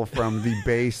travel from the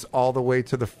base all the way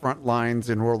to the front lines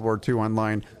in World War II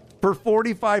Online for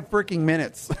 45 freaking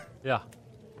minutes. Yeah.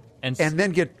 And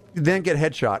then get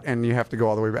headshot and you have to go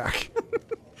all the way back.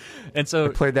 And so I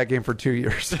played that game for 2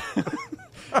 years.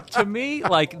 To me,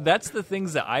 that's the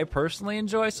things that I personally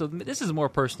enjoy. So this is more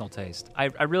personal taste. I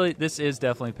really, this is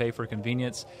definitely pay for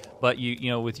convenience, but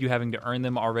with you having to earn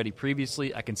them already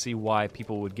previously, I can see why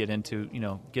people would get into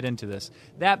this.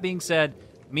 That being said,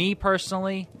 me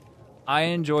personally, I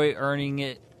enjoy earning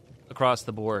it across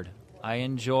the board. I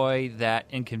enjoy that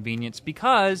inconvenience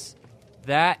because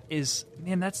that's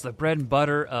the bread and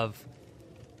butter of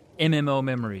MMO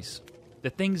memories. The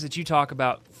things that you talk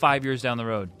about 5 years down the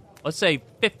road. Let's say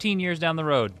 15 years down the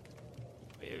road,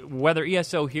 whether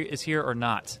ESO is here or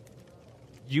not,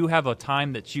 you have a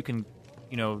time that you can,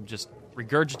 just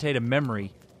regurgitate a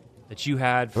memory that you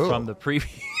had from the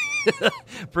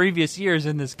previous years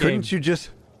in this game.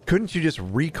 Couldn't you just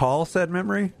recall said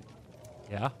memory?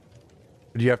 Yeah.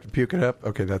 Did you have to puke it up?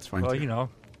 Okay, that's fine. Well,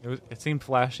 it seemed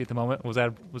flashy at the moment. Was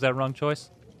that a wrong choice?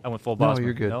 I went full boss. No,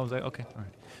 you're good. No, was that okay? All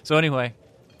right. So anyway.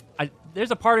 There's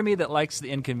a part of me that likes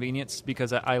the inconvenience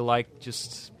because I like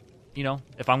just,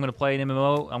 if I'm going to play an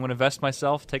MMO, I'm going to invest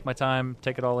myself, take my time,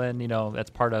 take it all in, that's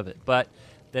part of it. But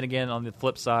then again, on the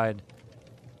flip side,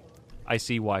 I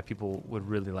see why people would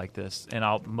really like this, and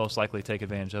I'll most likely take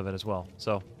advantage of it as well.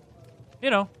 So,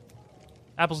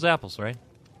 apples to apples, right?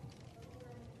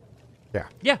 Yeah.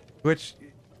 Yeah. Which,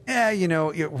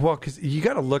 because you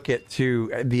got to look at,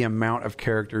 too, the amount of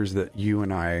characters that you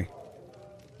and I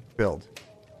build.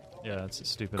 Yeah, that's a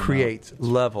stupid create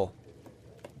level.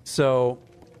 So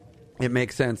it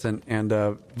makes sense. And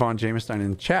Von Jamestein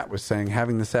in chat was saying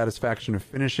having the satisfaction of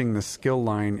finishing the skill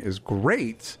line is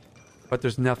great, But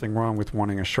there's nothing wrong with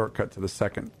wanting a shortcut to the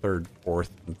 2nd, 3rd, 4th,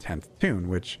 and 10th tune,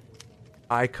 which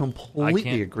I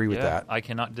completely agree with that. I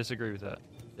cannot disagree with that.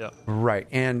 Yeah. Right,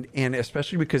 and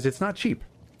especially because it's not cheap.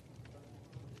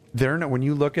 They're not, when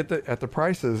you look at the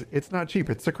prices, it's not cheap.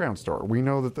 It's the Crown Store. We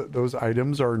know that those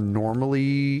items are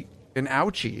normally an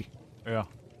ouchie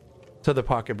to the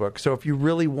pocketbook. So if you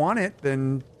really want it,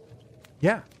 then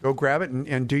yeah, go grab it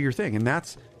and do your thing. And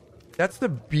that's the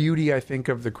beauty, I think,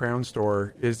 of the Crown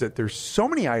Store, is that there's so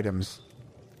many items.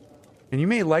 And you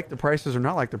may like the prices or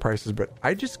not like the prices, but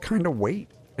I just kind of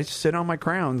wait. I just sit on my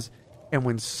crowns, and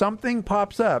when something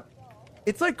pops up,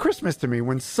 it's like Christmas to me.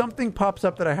 When something pops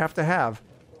up that I have to have,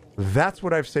 that's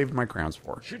what I've saved my crowns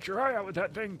for. Shoot your eye out with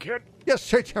that thing, kid. Yes,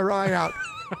 shoot your eye out.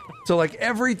 So, like,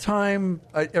 every time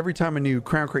a new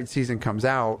Crown Crate season comes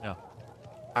out,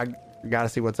 I got to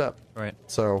see what's up. Right.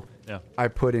 So I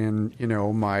put in,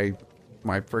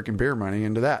 my freaking beer money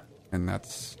into that, and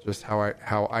that's just how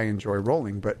I enjoy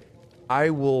rolling. But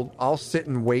I'll sit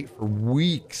and wait for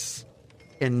weeks,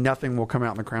 and nothing will come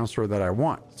out in the Crown Store that I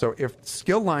want. So if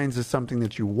skill lines is something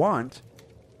that you want,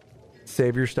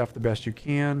 save your stuff the best you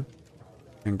can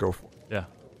and go for it. Yeah,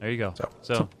 there you go.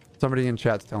 So somebody in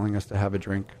chat's telling us to have a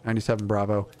drink. 97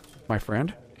 Bravo, my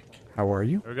friend, how are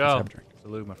you? There we go. Let's have a drink.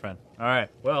 Salute, my friend. All right,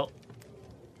 well,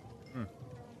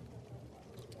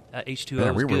 that H2O Yeah,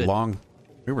 is we good.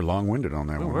 were long-winded on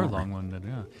that one. We were weren't we? long-winded,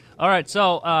 yeah. All right,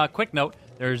 so quick note.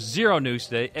 There's zero news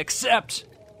today, except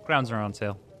crowns are on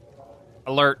sale.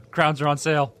 Alert, crowns are on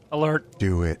sale. Alert.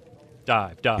 Do it.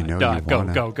 Dive, You know dive, you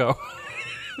wanna. go.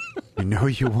 You know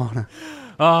you wanna.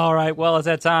 All right, well, it's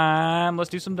that time. Let's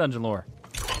do some dungeon lore.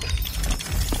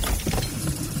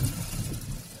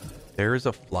 There is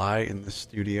a fly in the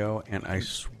studio, and I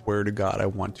swear to God, I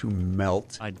want to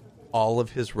melt all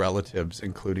of his relatives,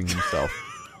 including himself.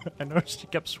 I noticed you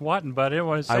kept swatting, but I didn't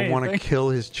want to say I want to anything. kill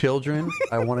his children.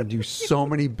 I want to do so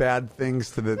many bad things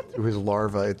to his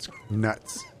larva. It's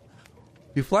nuts.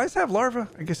 Do flies have larvae?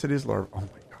 I guess it is larva. Oh my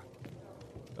God.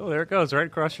 Oh, there it goes, right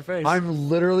across your face. I'm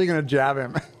literally going to jab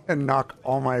him and knock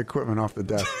all my equipment off the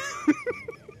desk.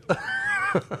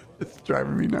 It's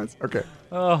driving me nuts. Okay.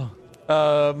 Oh.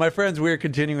 My friends, we are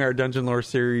continuing our Dungeon Lore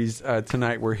series.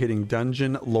 Tonight we're hitting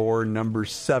Dungeon Lore number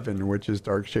 7, which is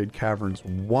Darkshade Caverns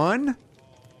 1.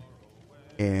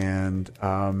 And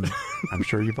I'm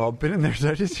sure you've all been in there. Did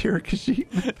I just hear a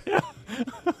Khajiit? Yeah.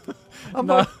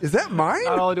 Is that mine?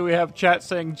 Not only do we have chat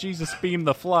saying Jesus beam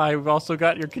the fly, we've also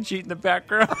got your Khajiit in the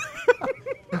background.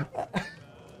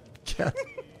 Yeah.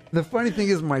 The funny thing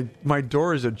is my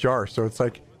door is ajar, so it's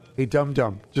like, hey,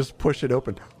 dum-dum, just push it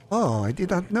open. Oh, I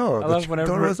did not know. The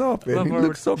door was open. It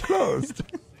looks so closed.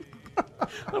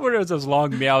 I wonder if those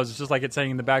long meows. It's just like it's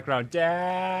saying in the background,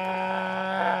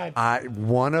 Dad.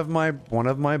 One of my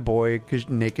boy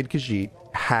naked Khajiit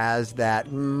has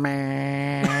that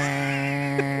meow.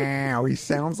 He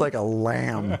sounds like a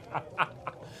lamb.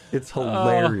 It's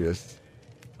hilarious.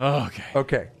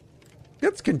 Okay.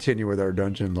 Let's continue with our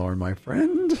dungeon lore, my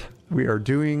friend. We are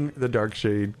doing the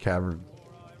Darkshade Cavern.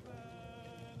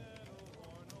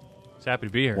 He's happy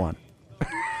to be here. 1.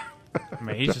 I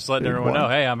mean, he's just letting everyone know,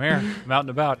 hey, I'm here. I'm out and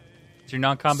about. It's your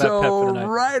non-combat pet for the night.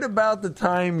 Right about the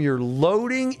time you're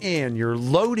loading in your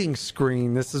loading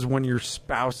screen, this is when your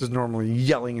spouse is normally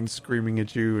yelling and screaming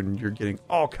at you, and you're getting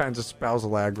all kinds of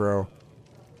spousal aggro.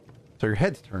 So your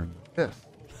head's turned like this.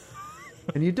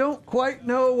 And you don't quite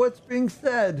know what's being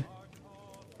said.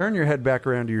 Turn your head back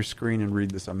around to your screen and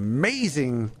read this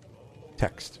amazing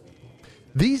text.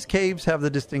 These caves have the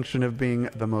distinction of being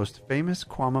the most famous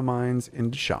Quama mines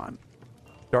in Deshaan.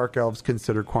 Dark elves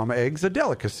consider Quama eggs a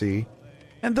delicacy,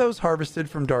 and those harvested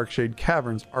from Darkshade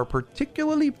Caverns are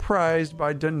particularly prized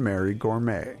by Dunmeri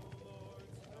gourmet.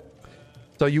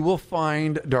 So you will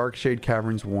find Darkshade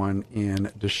Caverns 1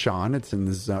 in Deshaan. It's in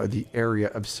the area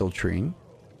of Siltrine,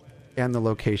 and the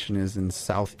location is in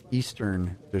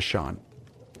southeastern Deshaan.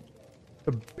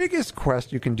 The biggest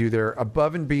quest you can do there,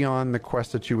 above and beyond the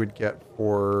quest that you would get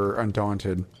for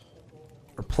Undaunted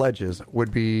or pledges,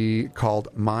 would be called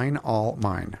Mine All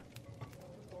Mine.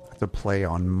 It's a play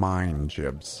on mine,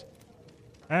 Jibs.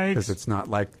 Because it's not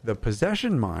like the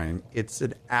possession mine, it's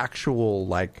an actual,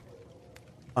 like,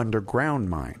 underground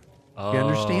mine. You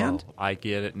understand? I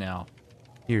get it now.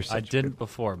 I didn't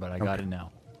before, but I got it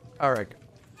now. All right.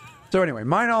 So anyway,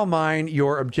 Mine All Mine,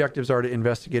 your objectives are to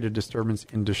investigate a disturbance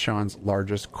in Deshaan's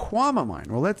largest Quama mine.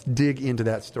 Well, let's dig into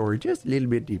that story just a little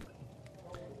bit deeper.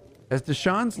 As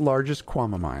Deshaan's largest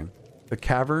Quama mine, the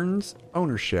cavern's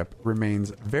ownership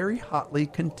remains very hotly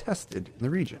contested in the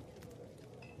region.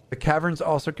 The caverns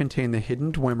also contain the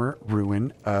hidden Dwemer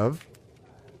ruin of,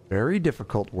 very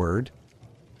difficult word,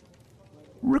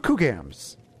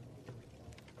 Rukugams.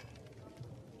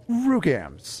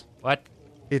 Rugams. What?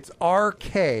 It's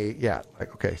RK. Yeah.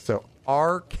 Okay. So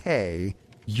RKUGAMZ.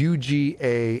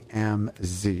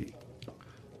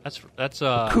 That's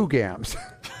Kugams.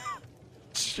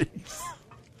 Jeez.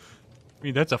 I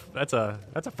mean, that's a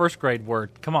first grade word.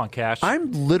 Come on, Cash.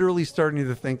 I'm literally starting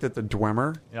to think that the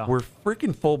Dwemer were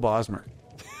freaking full Bosmer.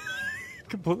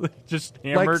 Completely just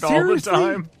hammered all the seriously?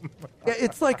 time. Yeah,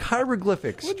 it's like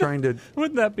hieroglyphics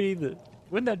Wouldn't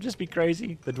that just be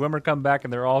crazy? The Dwemer come back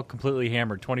and they're all completely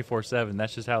hammered 24/7.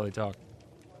 That's just how they talk.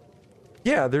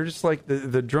 Yeah, they're just like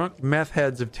the drunk meth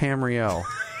heads of Tamriel.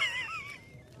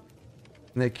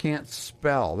 And they can't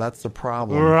spell. That's the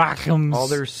problem.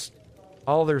 Rock'ems.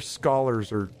 All their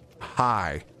scholars are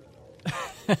high.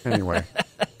 Anyway.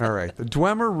 All right. The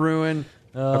Dwemer Ruin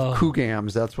of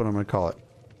Kugams. That's what I'm going to call it.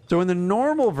 So in the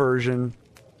normal version,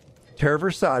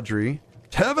 Tervasadri,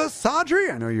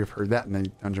 I know you've heard that in the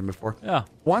dungeon before,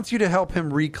 wants you to help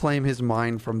him reclaim his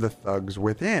mind from the thugs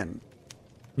within.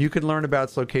 You can learn about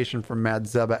its location from Mad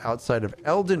Zeba outside of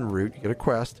Elden Root. You get a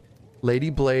quest. Lady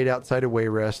Blade outside of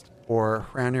Wayrest, or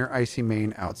Hranir Icy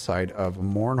Mane outside of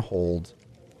Mournhold.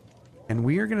 And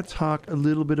we are going to talk a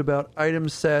little bit about item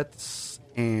sets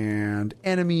and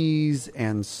enemies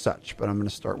and such, but I'm going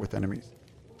to start with enemies.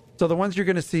 So the ones you're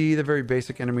going to see, the very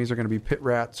basic enemies, are going to be Pit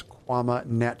Rats, Quama,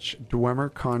 Netch,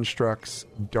 Dwemer Constructs,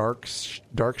 Darkshade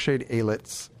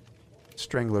Aelits,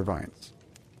 Strangler Vines.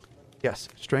 Yes,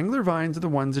 Strangler Vines are the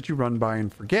ones that you run by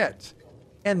and forget.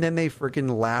 And then they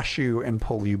freaking lash you and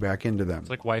pull you back into them. It's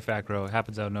like wife aggro. It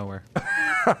happens out of nowhere.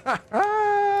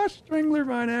 Strangler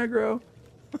Vine aggro.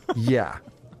 Yeah.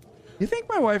 You think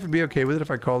my wife would be okay with it if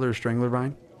I called her a Strangler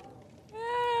Vine?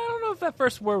 I don't know if that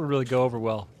first word would really go over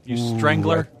well. You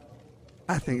strangler.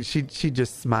 I think she'd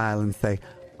just smile and say,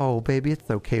 "Oh, baby, it's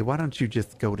okay. Why don't you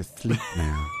just go to sleep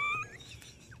now?"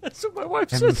 That's what my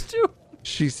wife says too.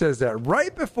 She says that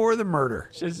right before the murder.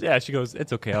 She goes,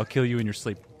 "It's okay. I'll kill you in your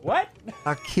sleep." What?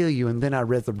 I'll kill you and then I'll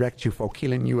resurrect you for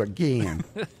killing you again.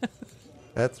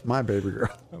 That's my baby girl.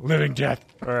 Living death.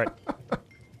 All right.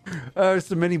 There's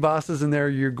some mini bosses in there.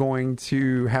 You're going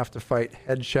to have to fight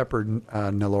Head Shepherd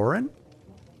Niloran,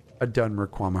 a Dunmer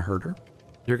Quama Herder.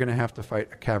 You're going to have to fight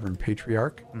a Cavern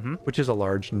Patriarch, which is a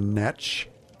large Netch.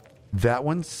 That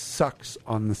one sucks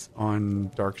on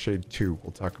Darkshade 2.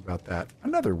 We'll talk about that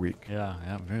another week. Yeah,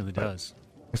 it really does.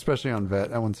 Especially on Vet.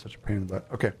 That one's such a pain in the butt.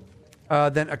 Okay.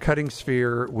 Then a Cutting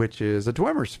Sphere, which is a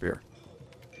Dwemer Sphere.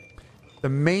 The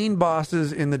main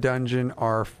bosses in the dungeon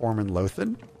are Foreman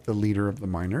Lothan, the leader of the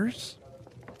miners,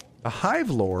 a Hive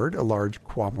Lord, a large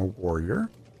Quama warrior,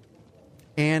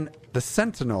 and the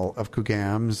Sentinel of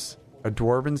Kugams, a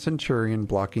Dwarven Centurion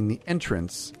blocking the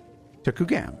entrance to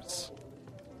Kugams.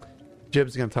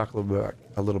 Jib's going to talk a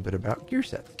little bit about gear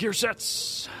sets. Gear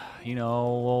sets. You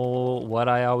know what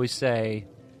I always say.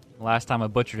 Last time I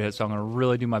butchered it, so I'm going to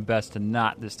really do my best to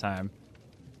not this time.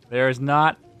 There is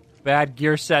not bad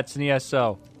gear sets in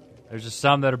ESO. There's just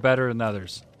some that are better than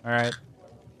others. All right?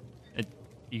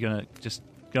 You're going to just...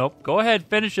 Nope. Go ahead.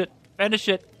 Finish it. Finish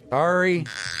it. Sorry.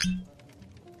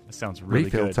 That sounds really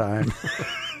Refill good. time.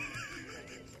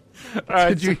 All right,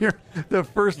 Did you hear the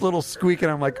first little squeak?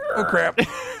 And I'm like, oh, crap.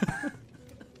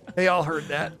 They all heard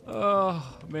that. Oh,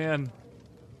 man.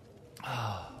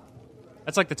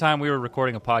 That's like the time we were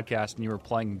recording a podcast and you were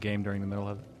playing a game during the middle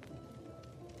of it.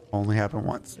 Only happened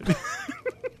once. That's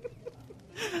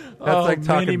like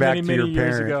talking back to your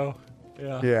years parent. ago.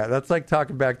 Yeah, that's like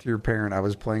talking back to your parent. I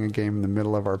was playing a game in the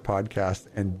middle of our podcast,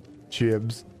 and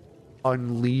Jibs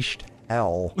unleashed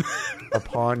hell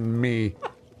upon me.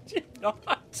 Did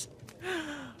not.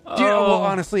 Well,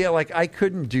 honestly, I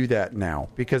couldn't do that now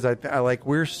because I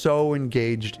we're so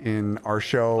engaged in our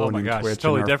show and gosh, Twitch. it's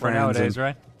totally and our different friends, nowadays, and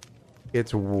right?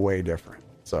 It's way different.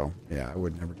 So yeah, I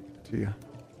would never do it to you.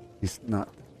 He's not.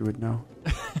 You would know.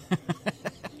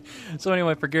 So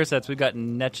anyway, for gear sets, we've got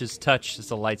Netch's Touch.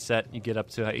 It's a light set. You get up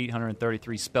to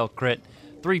 833 spell crit,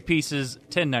 3 pieces,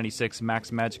 1096 max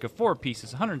magicka, 4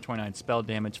 pieces, 129 spell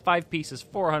damage, 5 pieces,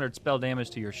 400 spell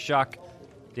damage to your shock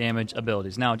damage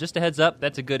abilities. Now, just a heads up,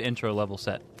 that's a good intro level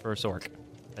set for a Sork.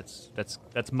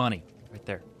 That's money right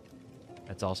there.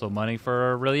 That's also money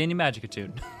for really any Magicka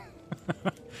tune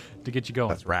to get you going.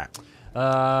 That's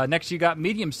right. Next, you got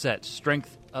medium set,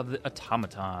 Strength of the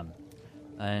Automaton.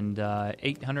 And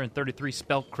 833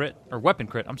 spell crit, or weapon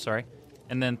crit, I'm sorry.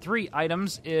 And then 3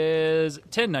 items is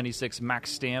 1096 max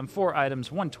stam, 4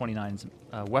 items, 129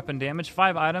 weapon damage,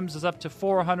 5 items is up to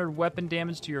 400 weapon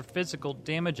damage to your physical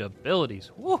damage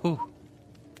abilities. Woohoo!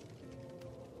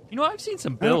 You know, I've seen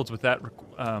some builds with that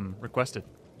requested.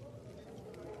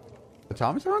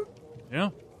 Automaton? Yeah.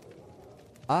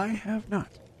 I have not.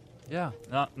 Yeah,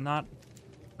 not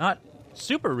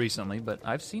super recently, but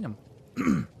I've seen them.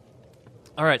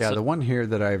 All right. Yeah, so, the one here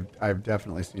that I've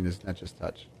definitely seen is Netch's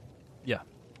Touch. Yeah.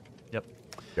 Yep.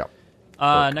 Yep.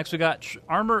 Next we got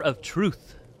Armor of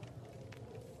Truth.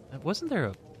 Wasn't there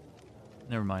a...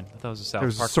 Never mind. I thought it was a South There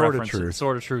was Park Sword of reference. Truth.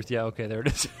 Sword of Truth. Yeah, okay, there it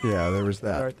is. Yeah, there was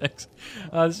that. All right, thanks.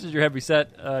 This is your heavy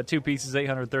set. 2 pieces,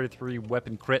 833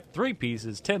 weapon crit. 3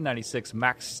 pieces, 1096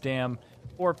 max stam.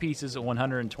 4 pieces,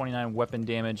 129 weapon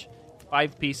damage.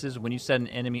 5 pieces, when you set an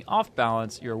enemy off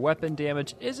balance, your weapon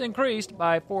damage is increased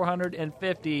by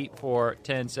 450 for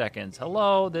 10 seconds.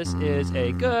 Hello, this is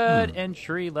a good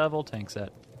entry-level tank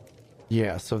set.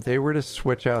 Yeah, so if they were to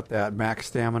switch out that max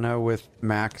stamina with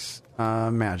max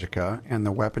magicka and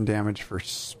the weapon damage for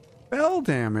spell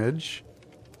damage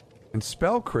and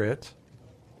spell crit,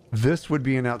 this would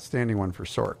be an outstanding one for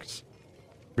Sorks.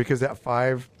 Because that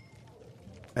 5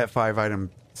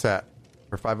 item set,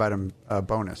 or 5 item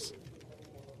bonus,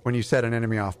 when you set an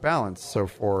enemy off balance, so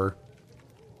for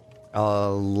a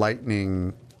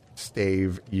lightning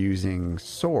stave using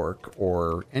Sork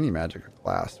or any magic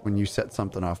class, when you set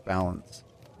something off balance,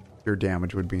 your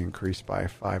damage would be increased by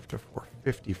 5 to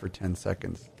 450 for 10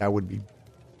 seconds. That would be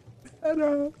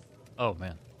better. Oh,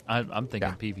 man. I'm thinking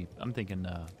Yeah. PvP. I'm thinking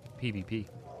PvP.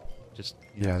 Just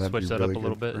that'd switch be that really up a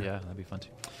little good bit. for Yeah, that'd be fun too.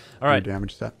 All right. Your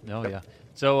damage set. Oh, Yep. yeah.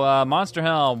 So, Monster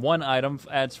Helm, 1 item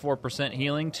adds 4%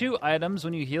 healing. 2 items,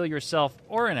 when you heal yourself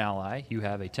or an ally, you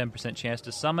have a 10% chance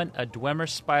to summon a Dwemer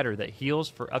Spider that heals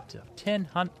for up to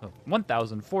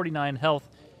 1,049 health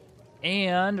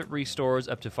and restores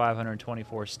up to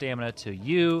 524 stamina to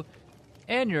you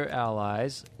and your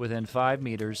allies within 5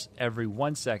 meters every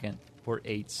 1 second for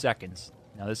 8 seconds.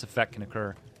 Now, this effect can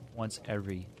occur once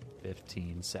every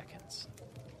 15 seconds.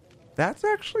 That's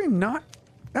actually not.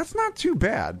 That's not too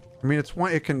bad. I mean,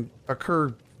 it can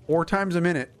occur 4 times a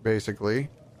minute, basically.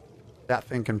 That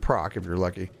thing can proc if you're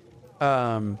lucky.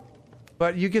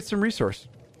 But you get some resource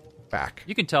back.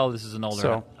 You can tell this is an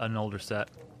older set.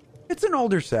 It's an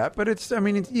older set, but it's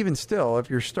even still, if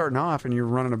you're starting off and you're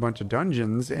running a bunch of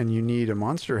dungeons and you need a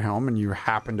monster helm and you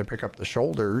happen to pick up the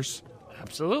shoulders,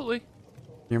 Absolutely.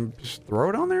 you just throw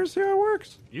it on there and see how it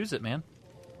works. Use it, man.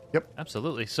 Yep.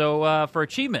 Absolutely. So for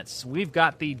achievements, we've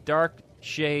got the Dark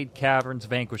Shade Caverns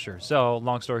Vanquisher. So,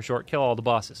 long story short, kill all the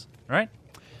bosses. All right?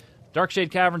 Dark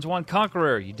Shade Caverns 1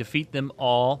 Conqueror. You defeat them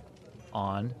all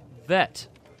on Vet.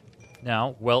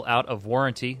 Now, well out of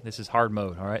warranty. This is hard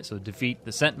mode. All right? So, defeat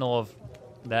the Sentinel of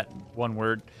that one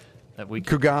word that we...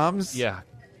 Kugams? Yeah.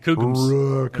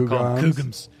 Kugams. We call them Kugams.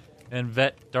 Kugams. And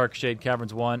Vet Dark Shade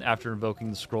Caverns 1 after invoking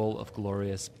the Scroll of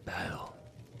Glorious Battle.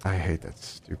 I hate that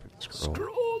stupid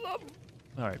scroll.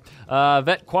 All right.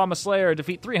 Vet Quama Slayer,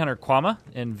 defeat 300 Quama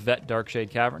in Vet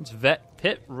Darkshade Caverns. Vet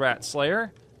Pit Rat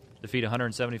Slayer, defeat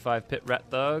 175 Pit Rat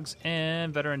Thugs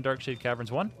in Veteran Darkshade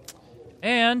Caverns 1.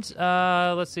 And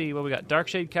let's see what we got.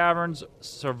 Darkshade Caverns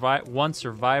 1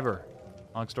 Survivor.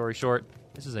 Long story short,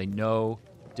 this is a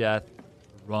no-death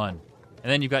run.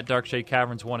 And then you've got Darkshade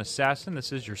Caverns 1 Assassin.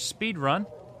 This is your speed run.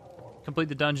 Complete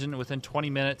the dungeon within 20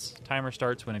 minutes. Timer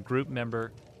starts when a group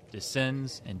member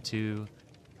descends into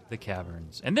the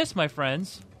caverns. And this, my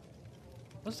friends,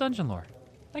 was Dungeon Lore.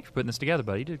 Thanks for putting this together,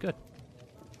 buddy. You did good.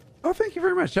 Oh, thank you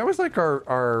very much. That was like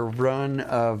our run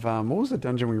of... what was the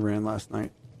dungeon we ran last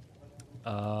night?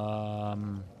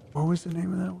 What was the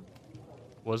name of that one?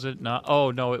 Was it not?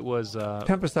 Oh, no, it was...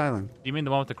 Tempest Island. You mean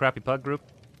the one with the crappy pug group?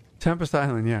 Tempest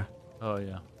Island, yeah. Oh,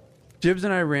 yeah. Jibs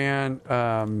and I ran...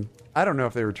 I don't know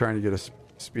if they were trying to get a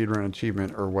speedrun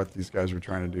achievement or what these guys were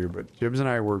trying to do, but Jibs and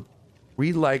I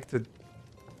we like to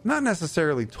not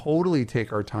necessarily totally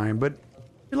take our time, but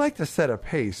we like to set a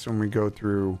pace when we go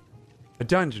through a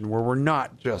dungeon where we're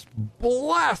not just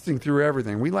blasting through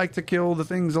everything. We like to kill the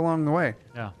things along the way.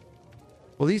 Yeah.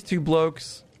 Well, these two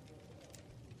blokes...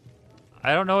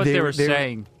 I don't know what they were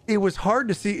saying. It was hard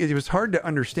to see. It was hard to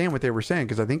understand what they were saying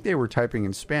because I think they were typing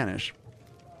in Spanish,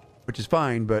 which is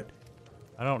fine, but...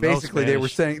 I don't know Basically, they were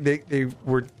Spanish. saying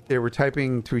they were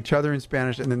typing to each other in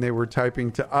Spanish, and then they were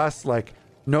typing to us like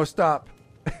 "no stop,"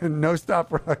 no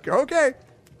stop. We're like, okay.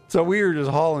 So we were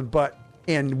just hauling butt,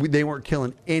 and they weren't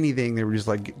killing anything. They were just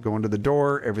like going to the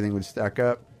door. Everything would stack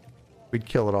up. We'd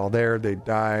kill it all there. They'd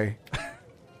die.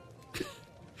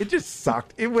 It just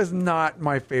sucked. It was not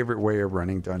my favorite way of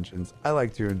running dungeons. I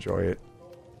like to enjoy it.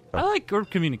 I like group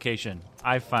communication,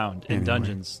 I've found, in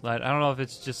dungeons. I don't know if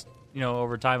it's just,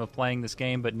 over time of playing this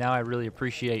game, but now I really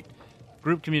appreciate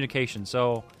group communication.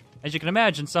 So, as you can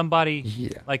imagine,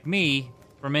 somebody like me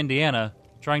from Indiana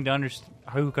trying to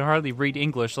who can hardly read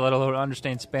English, let alone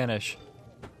understand Spanish.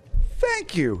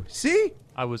 Thank you. See?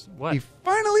 I was, what? He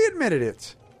finally admitted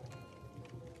it.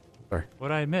 Sorry.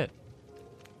 What'd I admit?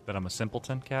 That I'm a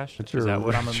simpleton, Cash? That Is that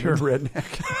what I'm you're a admitting?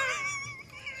 redneck.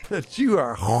 That you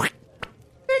are.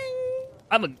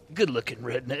 I'm a good-looking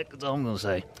redneck, that's all I'm going to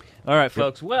say. All right,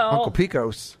 folks. Well, Uncle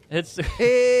Picos. it's...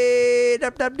 Hey,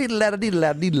 dap dap dee la dee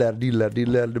la dee la dee la dee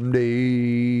la dum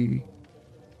dee.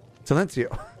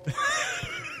 Silencio.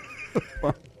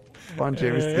 Bon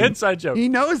Jameson. Inside joke. He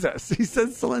knows us. He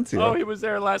says Silencio. Oh, he was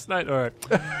there last night. All right.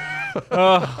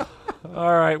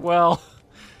 All right. Well,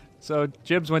 so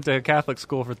Jibs went to a Catholic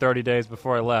school for 30 days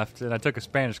before I left, and I took a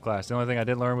Spanish class. The only thing I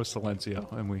did learn was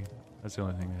Silencio, and that's the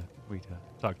only thing that we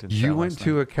talked in. You went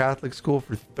to a Catholic school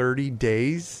for 30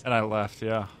 days? And I left,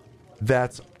 yeah.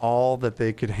 That's all that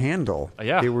they could handle.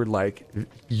 Yeah. They were like,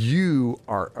 you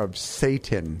are of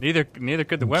Satan. Neither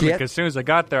could the women, because as soon as I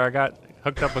got there, I got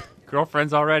hooked up with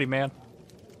girlfriends already, man.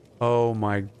 Oh,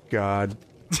 my God.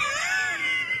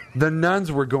 The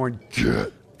nuns were going,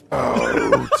 get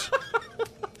out.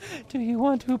 Do you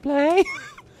want to play?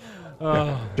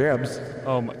 Jibs,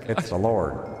 Oh, my God. it's the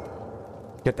Lord.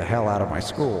 Get the hell out of my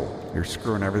school. You're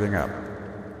screwing everything up.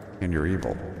 And you're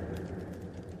evil.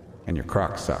 And your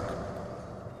Crocs suck.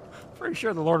 Pretty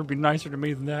sure the Lord would be nicer to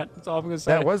me than that. That's all I'm going to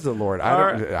say. That was the Lord.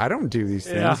 I don't do these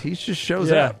things. Yeah. He just shows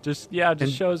yeah, up. just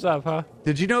And- shows up, huh?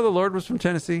 Did you know the Lord was from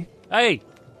Tennessee? Hey,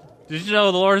 did you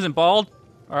know the Lord isn't bald?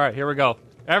 All right, here we go.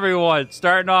 Everyone,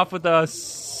 starting off with the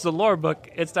Lord book.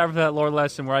 It's time for that Lord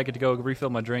lesson where I get to go refill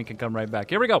my drink and come right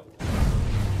back. Here we go.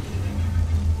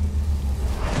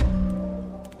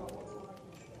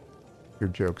 Your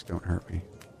jokes don't hurt me.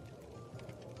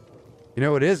 You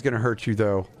know what is going to hurt you,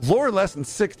 though? Lore Lesson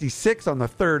 66 on the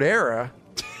Third Era.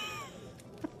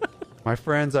 My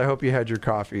friends, I hope you had your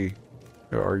coffee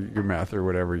or your meth or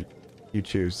whatever you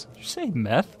choose. Did you say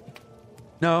meth?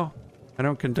 No, I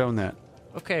don't condone that.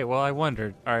 Okay, well, I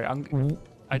wondered. All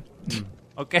right,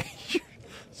 okay.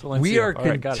 Silencio. We are All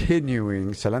right, got it.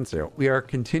 continuing, Silencio. We are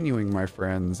continuing, my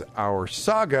friends, our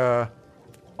saga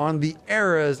on the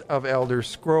eras of Elder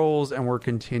Scrolls, and we're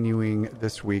continuing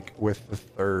this week with the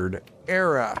Third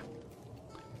Era.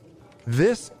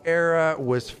 This era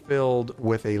was filled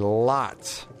with a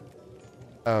lot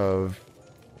of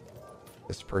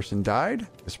this person died,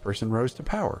 this person rose to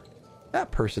power.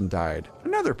 That person died,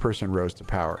 another person rose to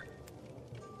power.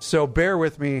 So bear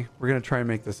with me. We're going to try and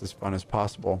make this as fun as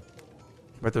possible.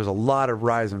 But there's a lot of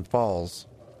rise and falls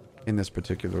in this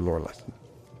particular lore lesson.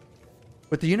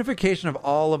 With the unification of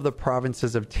all of the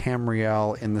provinces of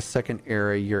Tamriel in the Second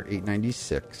Era, year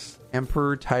 896,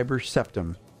 Emperor Tiber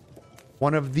Septim,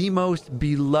 one of the most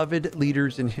beloved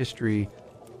leaders in history,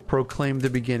 proclaimed the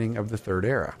beginning of the Third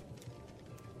Era.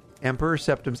 Emperor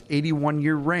Septim's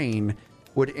 81-year reign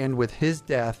would end with his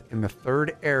death in the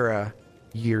Third Era,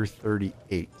 year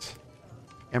 38.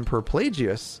 Emperor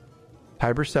Pelagius,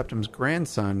 Tiber Septim's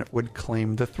grandson, would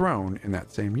claim the throne in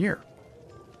that same year.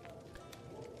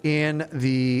 In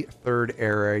the Third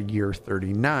Era, year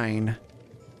 39,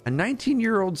 a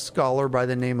 19-year-old scholar by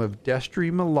the name of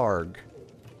Destry Malarg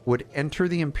would enter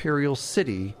the imperial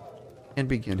city and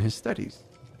begin his studies.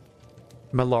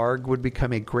 Malarg would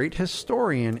become a great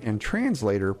historian and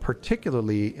translator,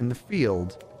 particularly in the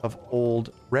field of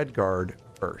Old Redguard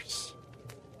verse.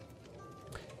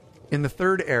 In the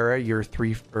Third Era, year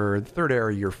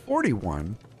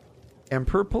 41,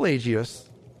 Emperor Pelagius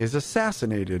is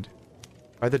assassinated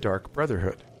by the Dark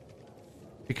Brotherhood.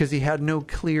 Because he had no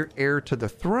clear heir to the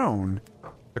throne,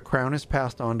 the crown is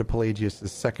passed on to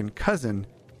Pelagius' second cousin,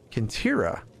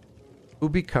 Kintira, who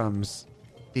becomes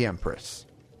the Empress.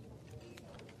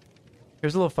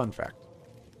 Here's a little fun fact.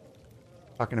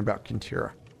 Talking about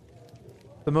Kintira.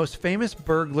 The most famous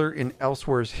burglar in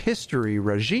Elswere's history,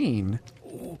 Rajin,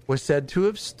 was said to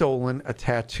have stolen a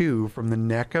tattoo from the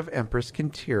neck of Empress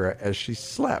Kintira as she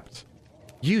slept,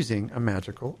 using a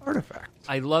magical artifact.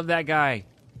 I love that guy.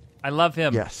 I love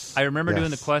him. Yes. I remember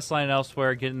doing the Yes. quest line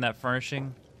elsewhere, getting that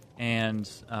furnishing, and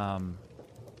I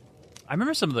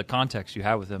remember some of the context you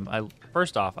had with him.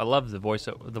 First off, I love the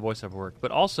voiceover work,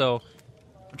 but also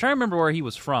I'm trying to remember where he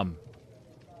was from.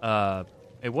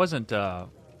 It wasn't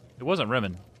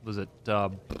Rimmon. Was it We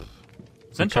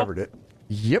Central? covered it.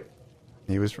 Yep.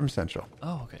 He was from Central.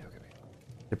 Oh, okay.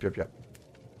 Yep.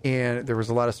 And there was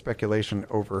a lot of speculation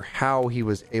over how he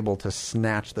was able to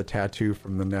snatch the tattoo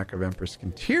from the neck of Empress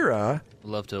Kintira.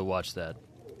 Love to watch that.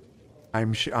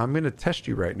 I'm going to test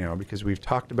you right now because we've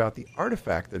talked about the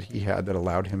artifact that he had that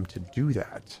allowed him to do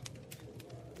that.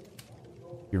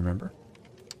 You remember?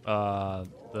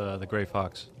 The Gray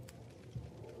Fox.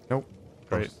 Nope.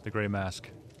 The Gray Mask.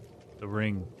 The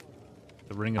ring.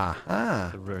 The ring of...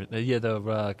 Aha.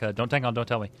 Don't hang on, don't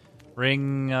tell me.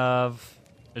 Ring of...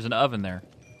 There's an oven there.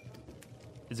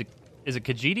 Is it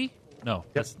Khajiit? No,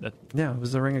 that's that. Yeah, it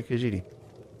was the Ring of Khajiit.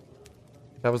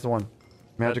 That was the one.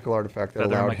 Magical artifact that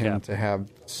feather in allowed my him cap. to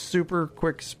have super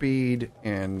quick speed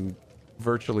and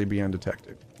virtually be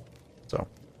undetected. So,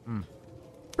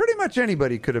 pretty much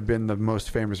anybody could have been the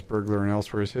most famous burglar in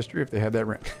Elsewhere's history if they had that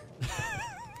ring.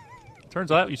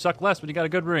 Turns out you suck less when you got a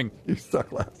good ring. You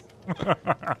suck less.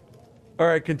 All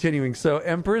right, continuing. So,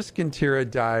 Empress Kintira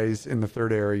dies in the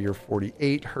Third Era, year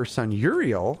 48. Her son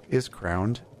Uriel is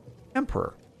crowned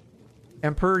emperor.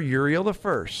 Emperor Uriel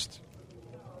I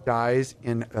dies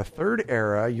in the Third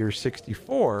Era, year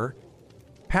 64,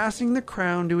 passing the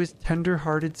crown to his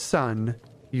tender-hearted son,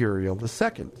 Uriel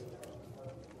II.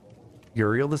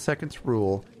 Uriel II's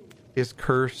rule is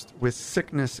cursed with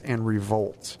sickness and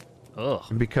revolt. Ugh.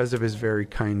 And because of his very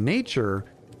kind nature,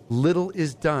 little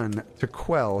is done to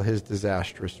quell his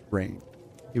disastrous reign.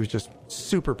 He was just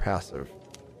super passive.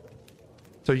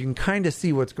 So you can kind of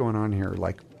see what's going on here,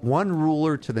 like one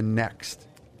ruler to the next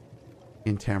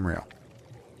in Tamriel.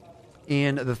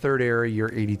 In the Third Era, year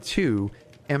 82,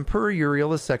 Emperor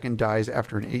Uriel II dies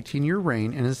after an 18-year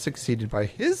reign and is succeeded by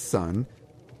his son,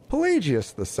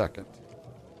 Pelagius II.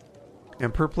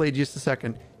 Emperor Pelagius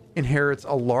II inherits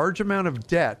a large amount of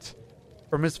debt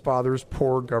from his father's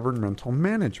poor governmental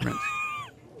management.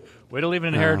 Way to leave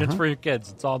an inheritance for your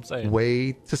kids. That's all I'm saying.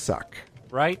 Way to suck.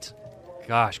 Right?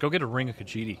 Gosh, go get a ring of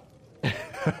Khajiit.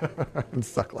 And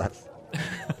suck less.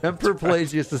 Emperor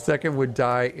Pelagius II would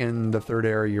die in the Third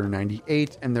Era, year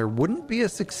 98, and there wouldn't be a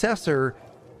successor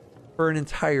for an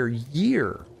entire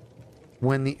year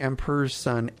when the emperor's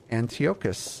son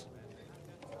Antiochus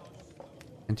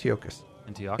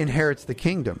inherits the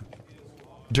kingdom.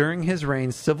 During his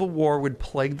reign, civil war would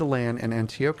plague the land, and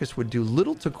Antiochus would do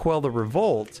little to quell the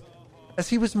revolt, as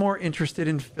he was more interested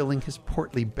in filling his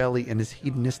portly belly and his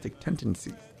hedonistic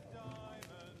tendencies.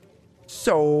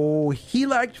 So he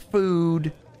liked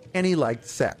food and he liked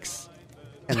sex.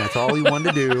 And that's all he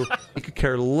wanted to do. He could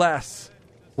care less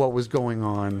what was going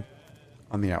on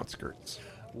the outskirts.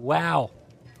 Wow.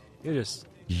 You just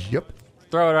Yep.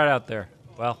 throw it right out there.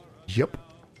 Well, Yep.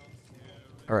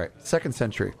 All right. 2nd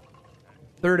century.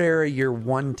 Third Era, year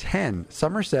 110.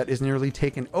 Somerset is nearly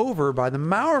taken over by the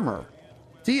Maormer,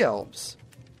 Sea Elves.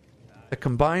 The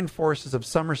combined forces of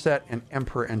Somerset and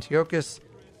Emperor Antiochus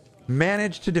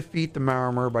managed to defeat the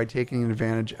Maormer by taking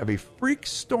advantage of a freak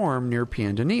storm near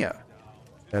Piandania.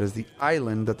 That is the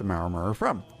island that the Maormer are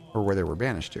from, or where they were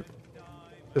banished to.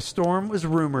 The storm was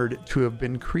rumored to have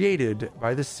been created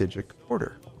by the Sigic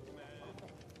Order.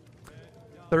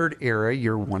 Third Era,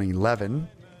 year 111.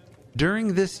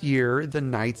 During this year, the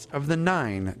Knights of the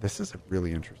Nine. This is a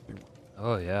really interesting one.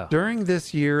 oh yeah. During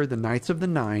this year, the Knights of the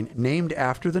Nine, named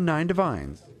after the Nine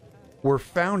Divines, were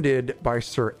founded by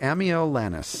Sir Amiel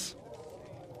Lannis.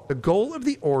 The goal of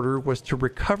the order was to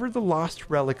recover the lost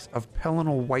relics of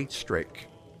Pelennor Whitestrake.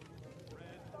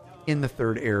 In the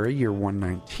Third Era, year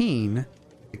 119,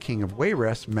 the King of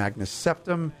Wayrest, Magnus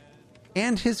Septim,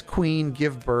 and his queen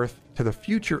give birth to the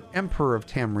future Emperor of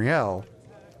Tamriel,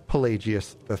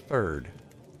 Pelagius III.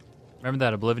 Remember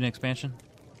that Oblivion expansion?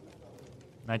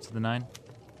 Knights of the Nine?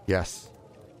 Yes,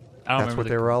 I don't that's remember what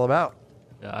they were all about.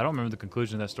 I don't remember the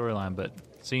conclusion of that storyline, but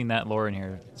seeing that lore in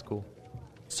here, it's cool.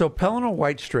 So Pelennor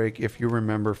Whitestrake, if you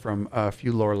remember from a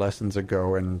few lore lessons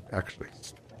ago, and actually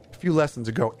a few lessons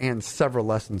ago and several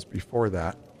lessons before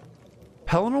that,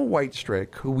 Pelennor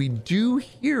Whitestrake, who we do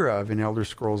hear of in Elder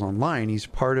Scrolls Online, he's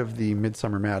part of the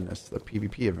Midsummer Madness, the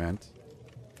PvP event.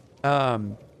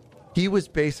 He was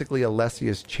basically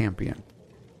Alessia's champion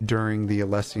during the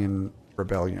Alessian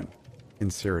Rebellion in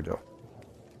Cyrodiil.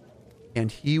 And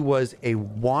he was a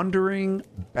wandering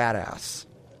badass,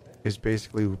 is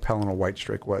basically who Pelennor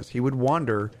Whitestrake was. He would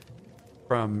wander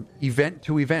from event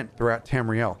to event throughout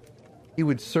Tamriel. He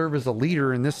would serve as a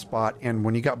leader in this spot, and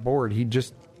when he got bored, he'd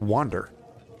just wander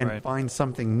and find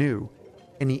something new.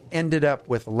 And he ended up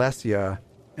with Alessia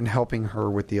and helping her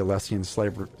with the Alessian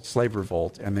slave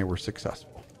revolt, and they were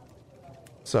successful.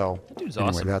 So, Dude's anyway,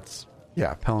 awesome. that's,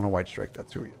 Pelennor Whitestrake,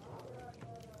 that's who he is.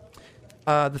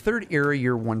 The Third Era,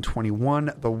 year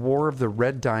 121, the War of the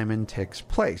Red Diamond takes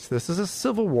place. This is a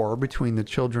civil war between the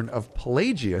children of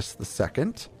Pelagius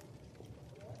II,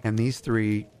 and these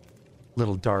three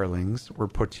little darlings were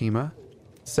Potima,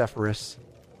 Sepphoris,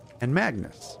 and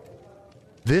Magnus.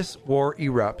 This war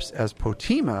erupts as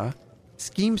Potima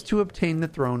schemes to obtain the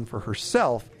throne for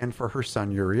herself and for her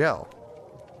son Uriel.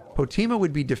 Potima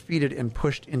would be defeated and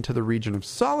pushed into the region of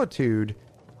Solitude,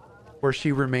 where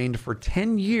she remained for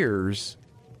 10 years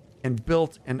and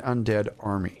built an undead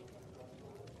army.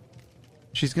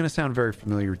 She's going to sound very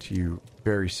familiar to you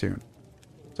very soon.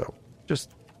 So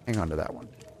just hang on to that one.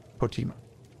 Potima.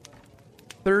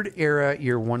 Third Era,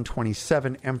 year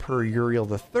 127, Emperor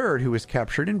Uriel III, who was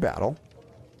captured in battle,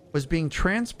 was being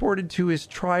transported to his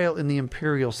trial in the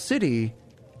Imperial City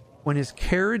when his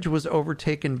carriage was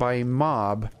overtaken by a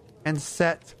mob and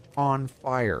set on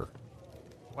fire.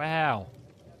 Wow.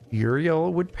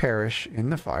 Uriel would perish in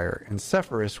the fire, and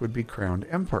Sepphoris would be crowned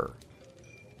emperor.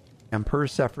 Emperor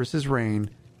Sepphoris' reign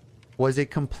was a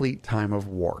complete time of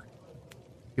war.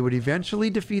 He would eventually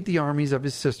defeat the armies of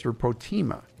his sister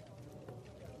Potema.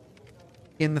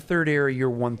 In the Third Era, year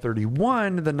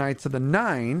 131, the Knights of the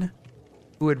Nine,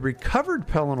 who had recovered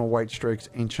Pelennor Whitestrake's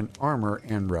ancient armor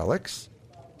and relics,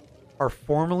 are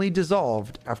formally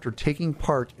dissolved after taking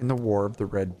part in the War of the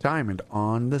Red Diamond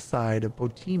on the side of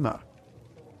Potema.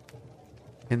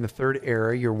 In the Third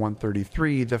Era, year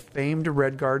 133, the famed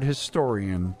Redguard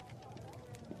historian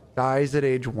dies at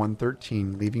age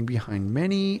 113, leaving behind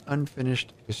many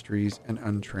unfinished histories and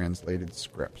untranslated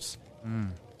scripts.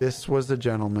 This was the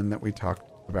gentleman that we talked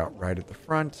about right at the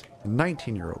front, a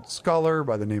 19-year-old scholar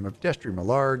by the name of Destry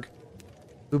Malarg,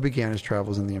 who began his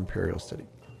travels in the Imperial City.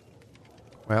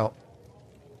 Well,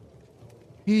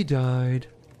 he died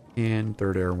in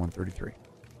Third Era 133.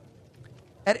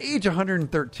 At age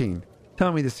 113,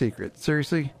 tell me the secret.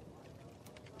 Seriously?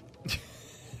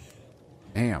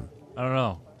 Damn. I don't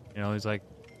know. You know, he's like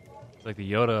the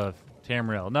Yoda of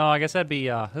Tamriel. No, I guess that'd be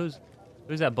who's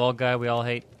that bald guy we all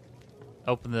hate?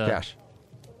 Open the Cash.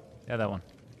 Yeah, that one.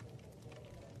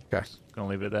 Okay. Gonna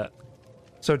leave it at that.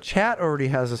 So chat already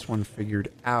has this one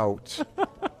figured out.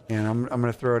 And I'm going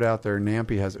to throw it out there.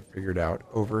 Nampy has it figured out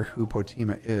over who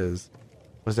Potema is.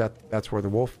 That's where the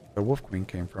wolf queen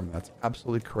came from. That's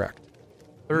absolutely correct.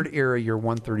 Third Era, year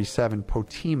 137,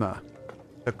 Potema,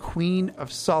 the Queen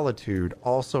of Solitude,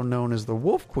 also known as the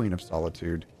Wolf Queen of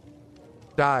Solitude,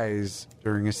 dies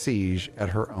during a siege at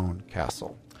her own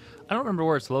castle. I don't remember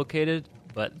where it's located,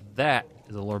 but that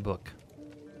is a lore book.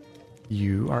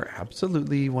 You are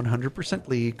absolutely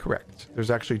 100% correct.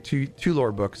 There's actually two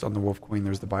lore books on the Wolf Queen.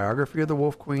 There's the biography of the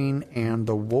Wolf Queen and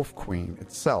the Wolf Queen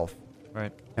itself.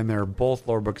 Right. And they're both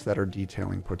lore books that are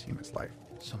detailing Potema's life.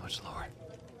 So much lore.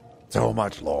 So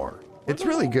much lore. It's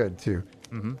really good, too.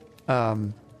 Mm-hmm.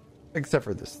 Except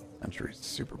for this century. It's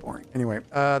super boring. Anyway,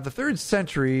 the 3rd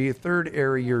century, 3rd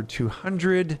Era, year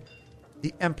 200,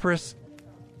 the Empress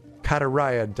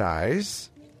Kataraya dies,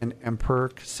 and Emperor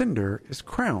Cassander is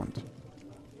crowned.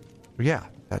 Yeah,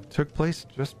 that took place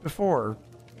just before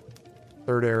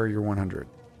 3rd Era, year 100.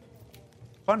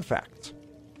 Fun fact.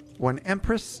 When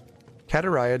Empress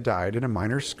Kataraya died in a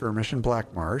minor skirmish in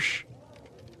Black Marsh,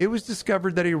 it was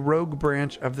discovered that a rogue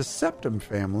branch of the Septim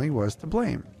family was to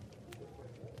blame.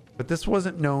 But this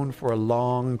wasn't known for a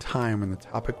long time, and the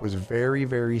topic was very,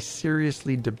 very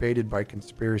seriously debated by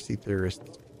conspiracy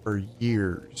theorists for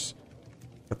years.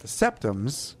 But the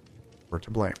Septims were to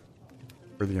blame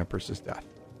for the Empress's death.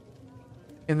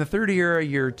 In the 3rd Era,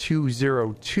 year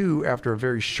 202, after a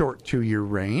very short 2-year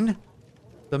reign,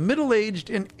 the middle-aged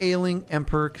and ailing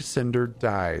Emperor Cassander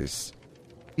dies.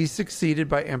 He's succeeded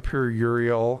by Emperor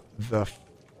Uriel the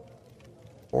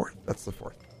Fourth. That's the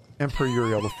fourth. Emperor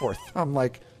Uriel the Fourth. I'm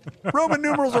like, Roman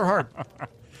numerals are hard.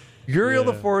 Uriel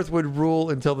the Fourth would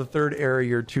rule until the 3rd Era,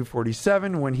 year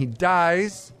 247, when he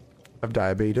dies of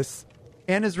diabetes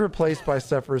and is replaced by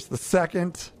Sepphoris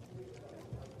II.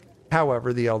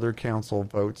 However, the Elder Council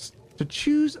votes to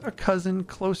choose a cousin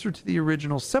closer to the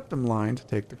original Septim line to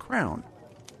take the crown.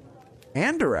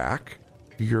 Andorak,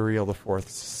 Uriel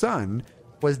IV's son,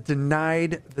 was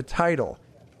denied the title,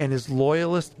 and his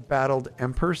loyalists battled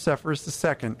Emperor Sepphoris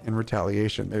II in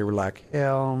retaliation. They were like,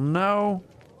 hell no,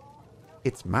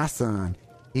 it's my son.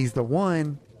 He's the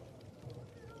one.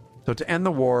 So to end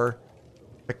the war,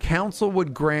 the council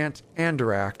would grant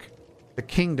Andorak the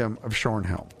kingdom of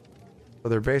Shornhelm. So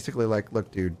they're basically like,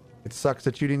 look, dude, it sucks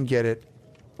that you didn't get it.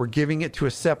 We're giving it to a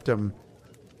Septim.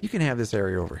 You can have this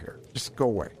area over here. Just go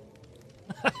away.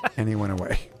 And he went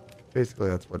away. Basically,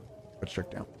 that's what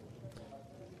shook down.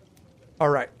 All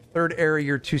right. 3rd Era,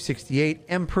 year 268,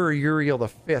 Emperor Uriel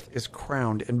V is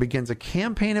crowned and begins a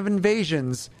campaign of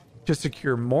invasions to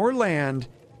secure more land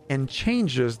and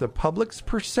changes the public's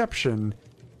perception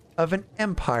of an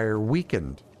empire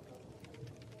weakened.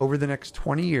 Over the next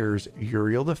 20 years,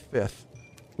 Uriel V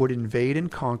would invade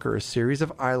and conquer a series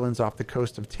of islands off the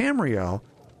coast of Tamriel,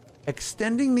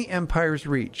 extending the empire's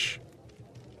reach.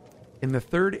 In the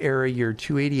 3rd Era, year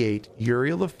 288,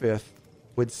 Uriel V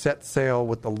would set sail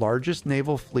with the largest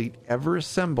naval fleet ever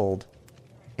assembled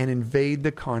and invade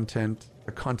the continent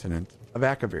of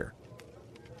Akavir.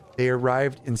 They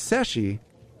arrived in Seshi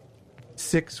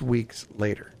 6 weeks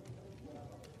later.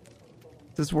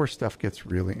 This is where stuff gets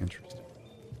really interesting.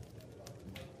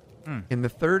 In the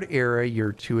Third Era,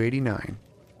 year 289,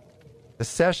 the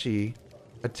Seshi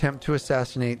attempt to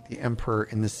assassinate the Emperor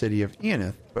in the city of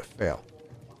Eonath, but fail.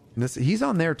 And he's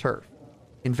on their turf,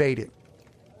 invading.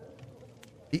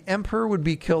 The Emperor would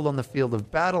be killed on the field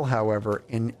of battle, however,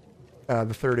 in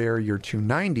the Third Era, year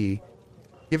 290,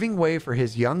 giving way for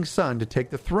his young son to take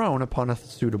the throne upon a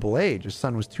suitable age. His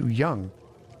son was too young.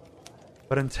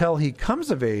 But until he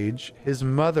comes of age, his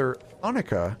mother,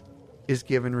 Thonica, is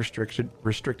given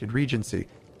restricted regency.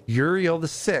 Uriel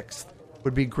VI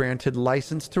would be granted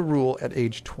license to rule at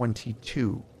age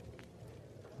 22,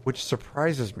 which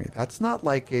surprises me. That's not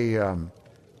like a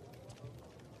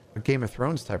Game of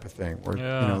Thrones type of thing where you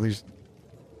know these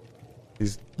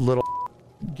little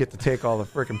get to take all the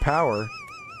freaking power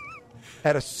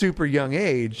at a super young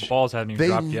age. Balls haven't even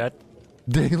dropped yet.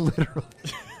 They literally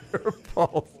their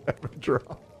balls haven't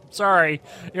dropped. Sorry,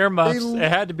 earmuffs. It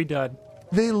had to be done.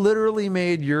 They literally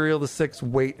made Uriel VI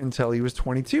wait until he was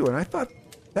 22, and I thought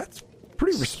that's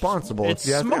pretty responsible. It's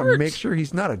you have to smart. make sure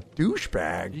he's not a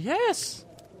douchebag. Yes.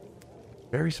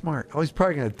 Very smart. Oh, he's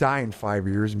probably going to die in 5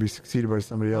 years and be succeeded by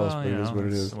somebody else, but it is what it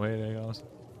that's is. the way it goes.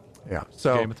 Yeah.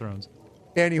 So Game of Thrones.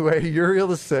 anyway,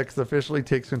 Uriel VI officially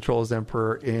takes control as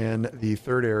emperor in the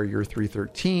Third Era, year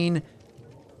 313.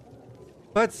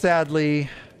 But sadly,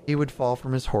 he would fall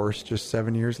from his horse just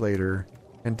 7 years later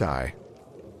and die.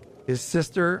 His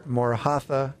sister,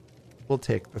 Morahatha, will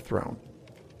take the throne.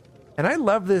 And I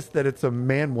love this, that it's a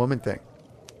man-woman thing.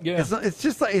 Yeah. It's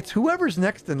just like, it's whoever's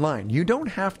next in line. You don't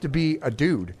have to be a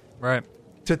dude Right.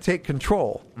 to take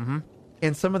control. Mm-hmm.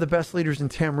 And some of the best leaders in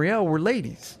Tamriel were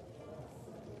ladies.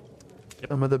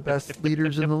 Some of the best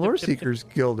leaders in the Lore Seekers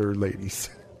Guild are ladies.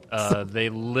 They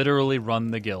literally run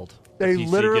the guild. They The PC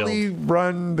literally guild.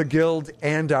 run the guild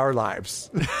and our lives.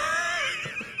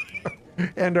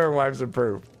 And our wives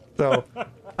approve. So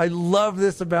I love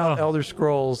this about Elder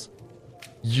Scrolls.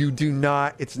 You do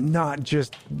not, it's not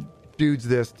just dudes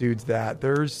this, dudes that.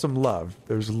 There's some love.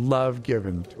 There's love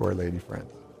given to our lady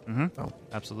friends. Mm-hmm. So,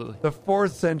 Absolutely. the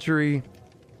 4th century,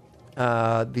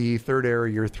 the Third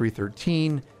Era, year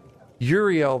 313,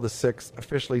 Uriel VI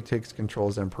officially takes control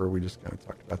as emperor. We just kind of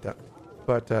talked about that.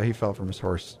 But he fell from his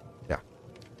horse. Yeah.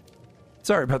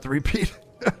 Sorry about the repeat.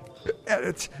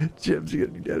 Edit. Jim's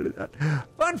going to edit that.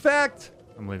 Fun fact.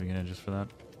 I'm leaving it in just for that.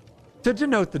 To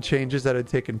denote the changes that had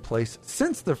taken place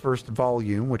since the first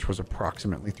volume, which was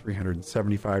approximately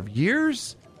 375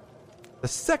 years, the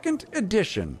second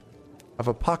edition of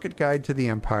A Pocket Guide to the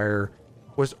Empire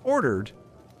was ordered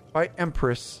by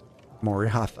Empress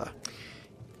Morihatha.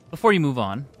 Before you move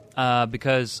on,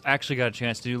 because I actually got a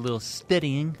chance to do a little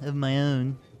studying of my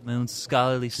own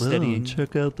scholarly studying.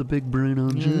 Check out the big brain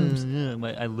on James. Yeah.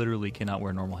 I literally cannot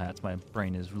wear normal hats. My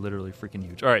brain is literally freaking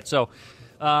huge. All right, so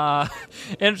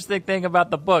interesting thing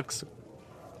about the books.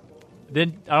 I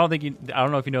don't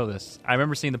know if you know this. I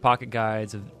remember seeing the pocket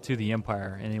guides to the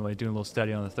Empire. Anyway, doing a little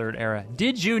study on the Third Era.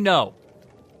 Did you know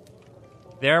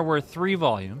there were 3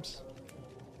 volumes,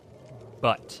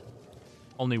 but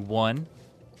only 1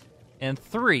 and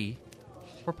 3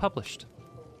 were published?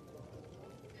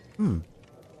 Yeah.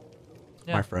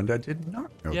 My friend, I did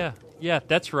not know that. Yeah,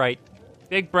 that's right.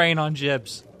 Big brain on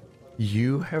Jibs.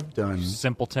 You have done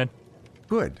Simpleton.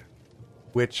 good.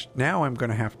 Which now I'm going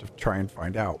to have to try and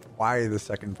find out why the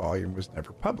second volume was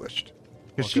never published.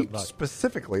 Because she good luck.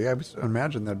 specifically, I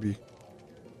imagine that'd be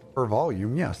her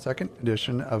volume. Yeah, second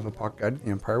edition of A Pocket Guide to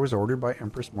the Empire was ordered by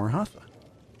Empress Morihatha.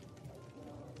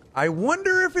 I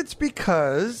wonder if it's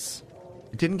because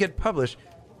it didn't get published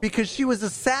because she was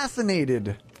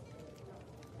assassinated.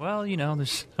 Well,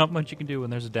 there's not much you can do when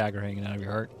there's a dagger hanging out of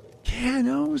your heart. Yeah,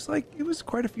 no, it was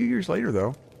quite a few years later,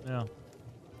 though. Yeah.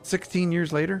 16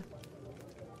 years later.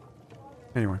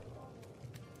 Anyway.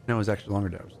 No, it was actually longer.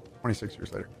 It was 26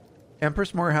 years later.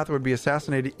 Empress Morihatha would be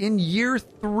assassinated in year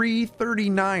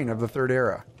 339 of the Third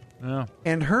Era. Yeah.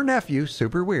 And her nephew,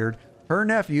 super weird, her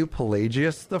nephew,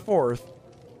 Pelagius IV,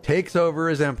 takes over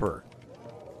as emperor.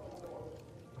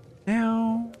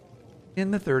 Now,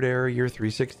 in the Third Era, year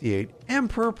 368,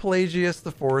 Emperor Pelagius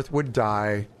IV would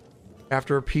die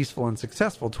after a peaceful and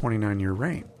successful 29-year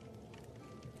reign.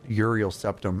 Uriel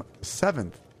Septim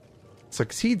VII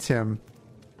succeeds him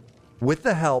with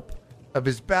the help of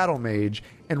his battle mage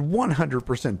and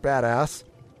 100% badass,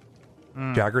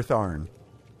 Jagger Tharn.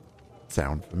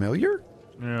 Sound familiar?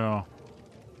 Yeah.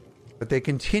 But they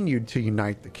continued to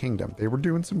unite the kingdom. They were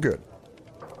doing some good.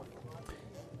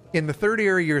 In the Third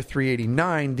Era, year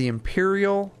 389, the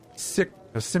Imperial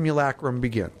Simulacrum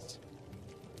begins.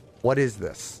 What is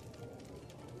this?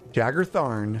 Jagger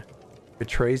Tharn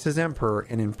betrays his emperor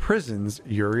and imprisons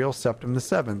Uriel Septim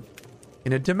VII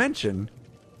in a dimension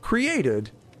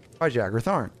created by Jagar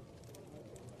Tharn.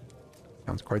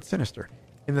 Sounds quite sinister.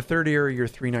 In the third era, year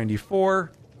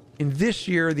 394. In this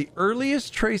year, the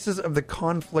earliest traces of the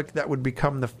conflict that would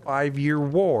become the 5-year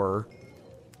war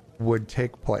would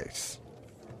take place.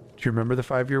 Do you remember the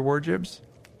 5-year war, Jibs?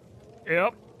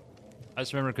 Yep. I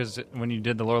just remember because when you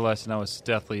did the lore lesson, I was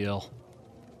deathly ill.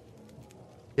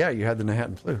 Yeah, you had the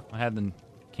Nahattan flu. I had the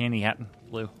candy Hatton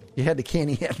flu. You had the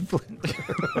candy Hatton flu.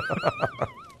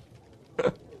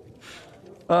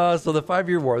 So the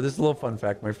 5-year war, this is a little fun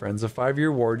fact, my friends. The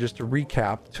 5-year war, just to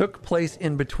recap, took place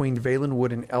in between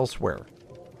Valenwood and elsewhere,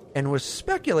 and was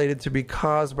speculated to be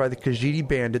caused by the Khajiit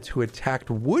bandits who attacked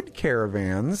wood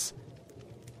caravans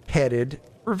headed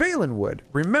for Valenwood.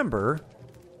 Remember,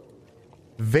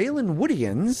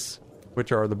 Valenwoodians,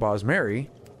 which are the Bosmeri,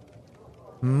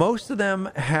 most of them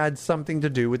had something to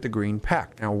do with the Green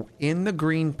Pact. Now, in the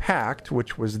Green Pact,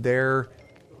 which was their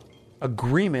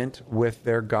agreement with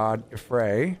their god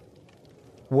Ifrei,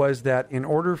 was that in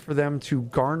order for them to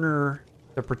garner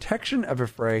the protection of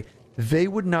Ifrei, they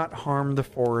would not harm the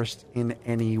forest in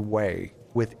any way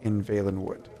within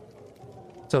Valenwood.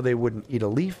 So they wouldn't eat a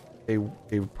leaf. They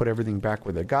would put everything back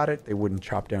where they got it. They wouldn't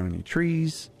chop down any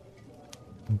trees.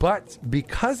 But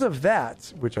because of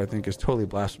that, which I think is totally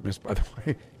blasphemous, by the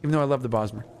way, even though I love the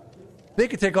Bosmer, they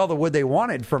could take all the wood they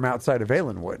wanted from outside of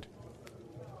Valenwood.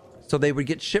 So they would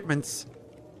get shipments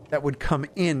that would come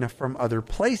in from other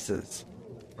places.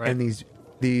 Right. And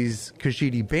these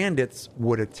Khajiit bandits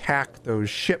would attack those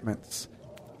shipments.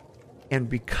 And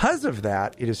because of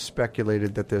that, it is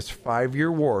speculated that this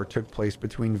 5-year war took place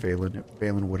between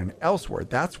Valenwood and elsewhere.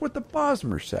 That's what the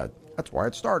Bosmer said. That's why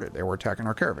it started. They were attacking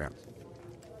our caravans.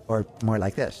 Or more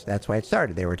like this. That's why it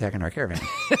started. They were attacking our caravans.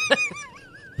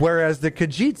 Whereas the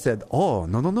Khajiit said, oh,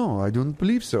 no, I don't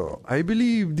believe so. I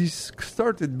believe this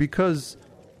started because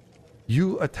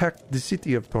you attacked the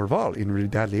city of Torval in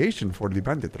retaliation for the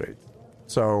bandit raid.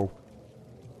 So,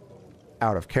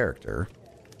 out of character,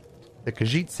 the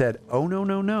Khajiit said, oh,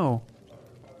 no.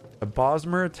 The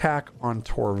Bosmer attack on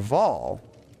Torval,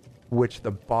 which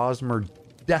the Bosmer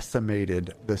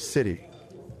decimated the city.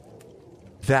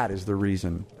 That is the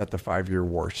reason that the 5-year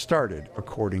war started,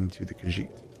 according to the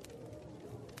Khajiit.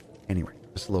 Anyway,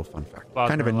 just a little fun fact. Bosmer,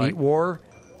 kind of a neat war.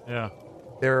 Yeah.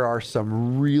 There are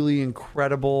some really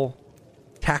incredible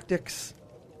tactics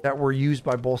that were used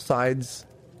by both sides.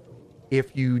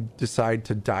 If you decide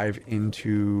to dive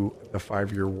into the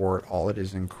 5-year war at all, it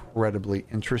is incredibly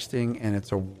interesting, and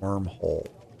it's a wormhole.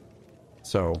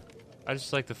 So, I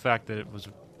just like the fact that it was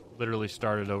literally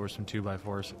started over some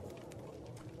 2x4s.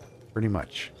 Pretty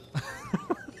much.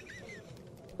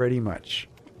 Pretty much.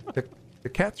 The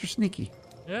cats are sneaky.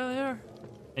 Yeah, they are.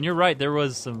 And you're right, there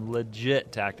was some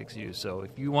legit tactics used. So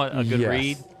if you want a good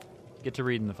read, get to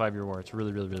read in the 5-year war. It's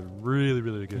really, really, really, really,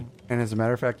 really good. And as a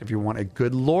matter of fact, if you want a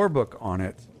good lore book on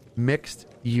it, Mixed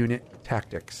Unit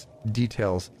Tactics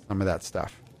details some of that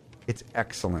stuff. It's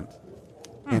excellent.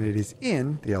 And it is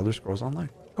in the Elder Scrolls Online.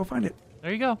 Go find it.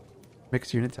 There you go.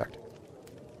 Mixed Unit Tactics.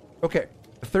 Okay.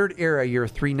 The third era, year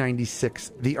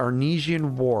 396, the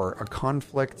Arnesian War, a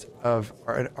conflict of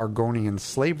Argonian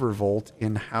slave revolt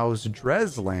in House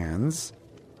Dres lands,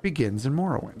 begins in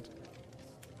Morrowind.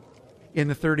 In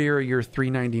the third era, year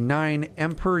 399,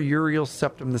 Emperor Uriel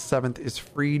Septim VII is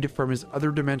freed from his other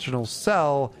dimensional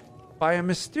cell by a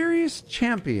mysterious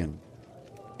champion,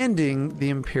 ending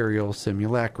the Imperial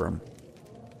Simulacrum.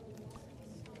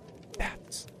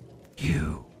 That's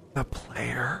you, the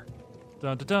player.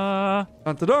 Dun, dun, dun.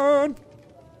 Dun, dun, dun.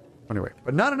 Anyway,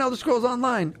 but not in Elder Scrolls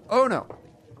Online. Oh, no.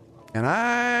 And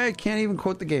I can't even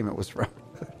quote the game it was from.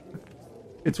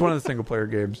 It's one of the single-player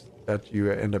games that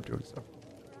you end up doing stuff.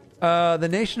 The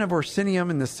nation of Orsinium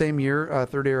in the same year,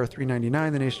 Third Era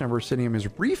 399, the nation of Orsinium is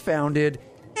refounded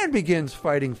and begins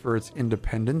fighting for its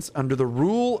independence under the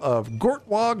rule of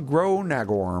Gortwag Gro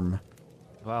Nagorm.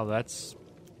 Wow, that's...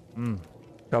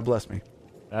 God bless me.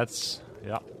 That's...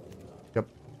 yeah. Yep.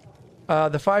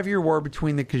 The 5-year war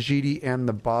between the Khajiit and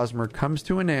the Bosmer comes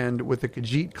to an end with the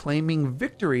Khajiit claiming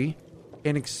victory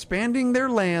and expanding their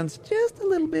lands just a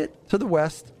little bit to the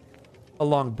west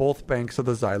along both banks of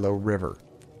the Xylo River.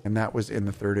 And that was in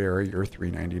the Third Era, year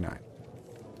 399.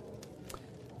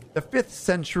 The 5th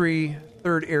century,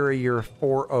 Third Era, year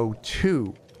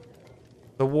 402.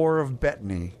 The War of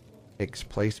Bettany takes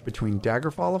place between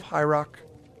Daggerfall of High Rock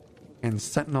and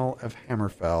Sentinel of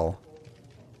Hammerfell.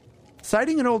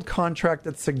 Citing an old contract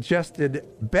that suggested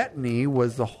Bettany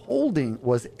was a holding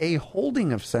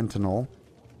of Sentinel,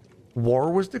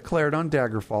 war was declared on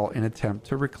Daggerfall in attempt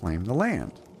to reclaim the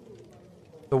land.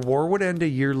 The war would end a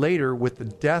year later with the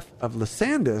death of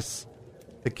Lysandus,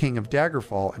 the king of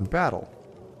Daggerfall, in battle.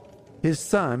 His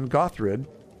son, Gothrid,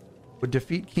 would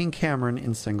defeat King Cameron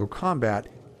in single combat,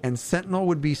 and Sentinel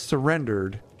would be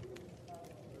surrendered,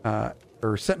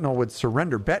 or Sentinel would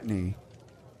surrender Bettany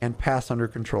and pass under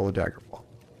control of Daggerfall.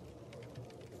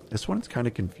 This one's kind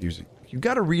of confusing. You've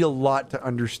got to read a lot to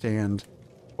understand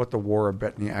what the War of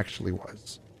Bettany actually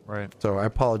was. Right. So I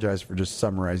apologize for just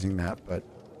summarizing that, but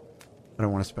I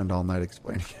don't want to spend all night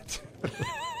explaining it.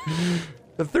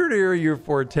 The third era, year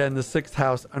 410, the sixth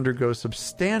house undergoes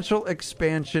substantial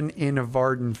expansion in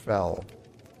Vardenfell.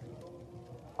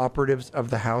 Operatives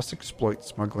of the house exploit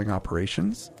smuggling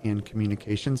operations and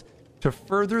communications to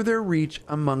further their reach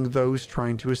among those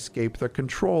trying to escape the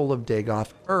control of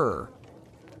Dagoth-Ur.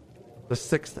 The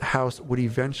sixth house would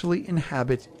eventually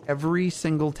inhabit every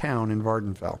single town in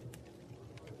Vardenfell.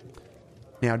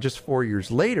 Now, just 4 years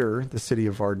later, the city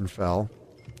of Vardenfell,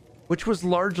 which was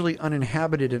largely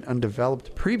uninhabited and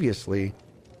undeveloped previously,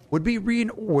 would be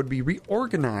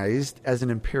reorganized as an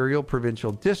imperial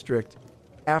provincial district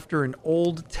after an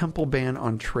old temple ban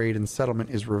on trade and settlement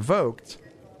is revoked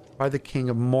by the king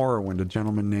of Morrowind, a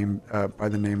gentleman named by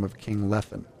the name of King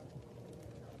Lethen.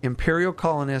 Imperial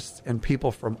colonists and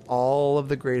people from all of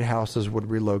the great houses would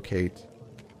relocate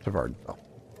to Vardenfell.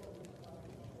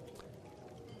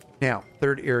 Now,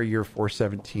 third era, year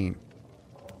 417.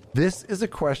 This is a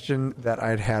question that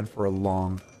I'd had for a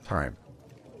long time.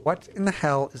 What in the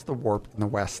hell is the warp in the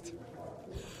West?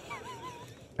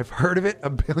 I've heard of it a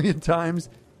billion times.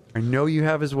 I know you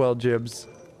have as well, Jibs.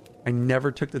 I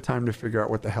never took the time to figure out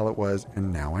what the hell it was,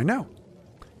 and now I know.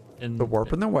 The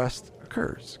warp in the West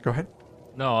occurs. Go ahead.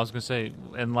 No, I was going to say,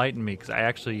 enlighten me, because I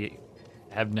actually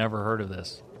have never heard of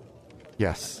this.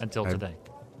 Yes. Until today.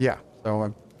 Yeah.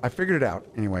 So I figured it out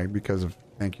anyway because of,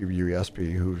 thank you,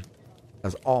 UESP, who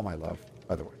has all my love,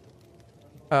 by the way.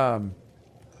 And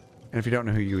if you don't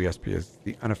know who UESP is,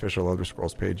 the unofficial Elder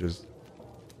Scrolls pages,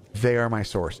 they are my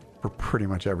source for pretty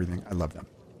much everything. I love them.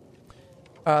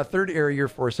 Third era, year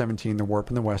 417, the warp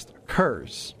in the West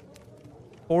occurs.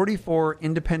 44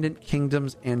 independent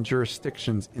kingdoms and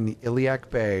jurisdictions in the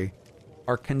Iliac Bay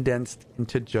are condensed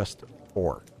into just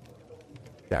 4.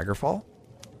 Daggerfall,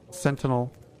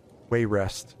 Sentinel,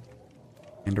 Wayrest,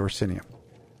 and Orsinium.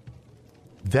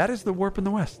 That is the warp in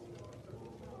the West.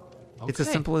 Okay. It's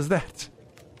as simple as that.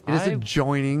 It is a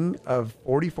joining of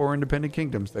 44 independent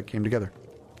kingdoms that came together.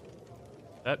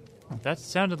 That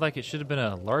sounded like it should have been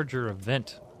a larger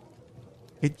event.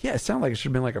 It sounded like it should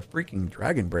have been like a freaking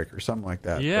Dragon Break or something like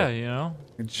that. Yeah, but you know.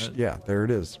 Yeah, there it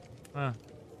is. All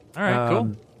right,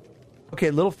 cool.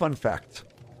 Okay, little fun fact.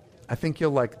 I think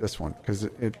you'll like this one because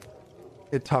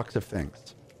it talks of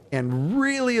things and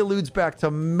really alludes back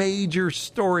to major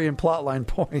story and plotline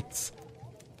points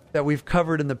that we've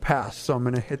covered in the past. So I'm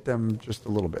going to hit them just a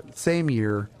little bit. Same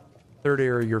year, third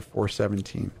era, year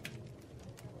 417.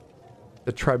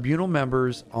 The tribunal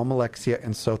members, Almalexia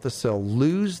and Sothasil,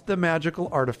 lose the magical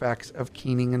artifacts of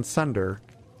Keening and Sunder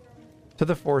to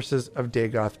the forces of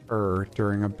Dagoth-Ur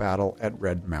during a battle at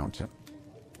Red Mountain.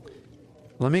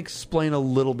 Let me explain a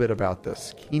little bit about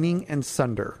this. Keening and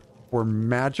Sunder were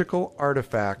magical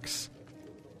artifacts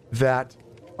that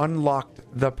unlocked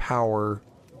the power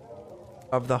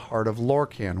of the Heart of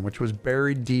Lorkhan, which was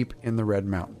buried deep in the Red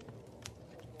Mountain.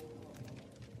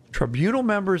 Tribunal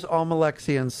members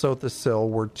Almalexia and Sothasil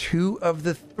were two of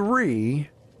the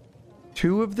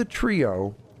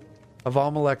trio of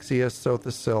Almalexia,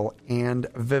 Sothasil, and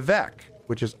Vivek,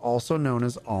 which is also known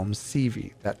as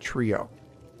Almsivi, that trio.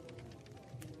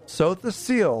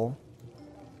 Sothasil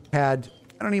had,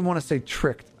 I don't even want to say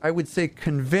tricked, I would say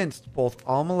convinced both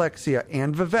Almalexia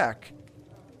and Vivek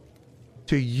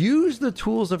to use the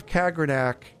tools of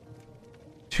Kagrenac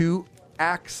to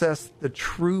access the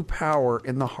true power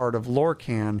in the Heart of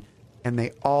Lorkhan, and they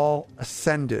all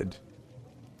ascended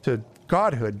to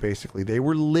godhood, basically. They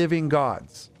were living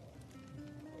gods.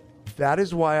 That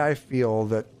is why I feel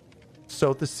that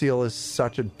Sothasil is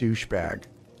such a douchebag.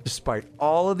 Despite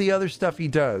all of the other stuff he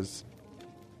does,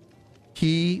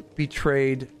 he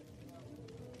betrayed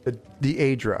the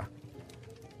Aedra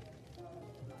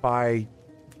by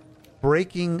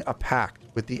breaking a pact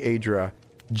with the Aedra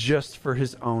just for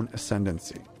his own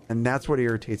ascendancy. And that's what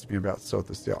irritates me about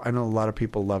Sothasil. I know a lot of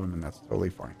people love him, and that's totally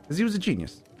fine. Because he was a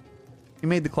genius. He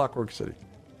made the Clockwork City.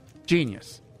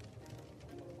 Genius.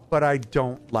 But I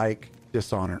don't like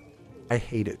dishonor. I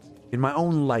hate it. In my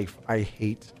own life, I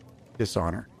hate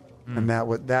dishonor. And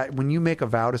that when you make a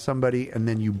vow to somebody and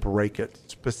then you break it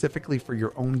specifically for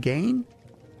your own gain,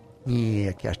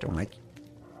 Cash don't like you.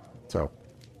 So,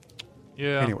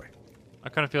 yeah. Anyway. I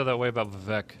kind of feel that way about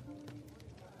Vivek.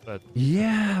 But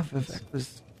yeah,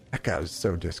 that guy was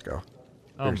so disco.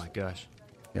 Oh my gosh.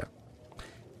 Yeah.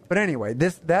 But anyway,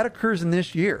 that occurs in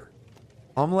this year.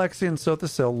 Almalexia and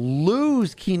Sothosil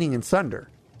lose Keening and Sunder.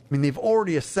 I mean, they've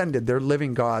already ascended. They're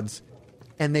living gods.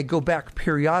 And they go back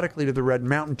periodically to the Red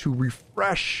Mountain to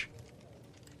refresh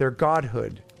their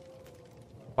godhood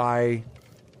by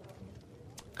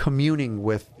communing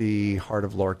with the Heart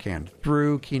of Lorkhan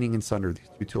through Keening and Sunder, these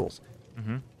two tools.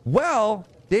 Mm-hmm. Well,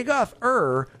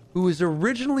 Dagoth who was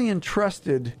originally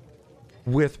entrusted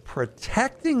with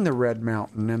protecting the Red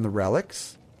Mountain and the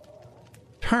relics,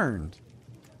 turned,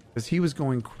 because he was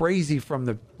going crazy from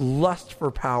the lust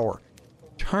for power,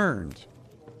 turned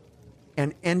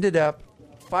and ended up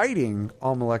fighting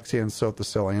Almalexia and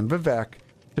Sothosil and Vivec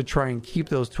to try and keep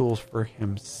those tools for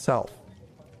himself.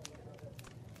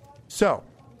 So,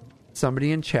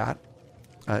 somebody in chat,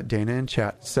 Dana in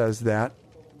chat, says that,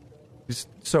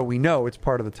 so we know it's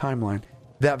part of the timeline,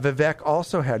 that Vivec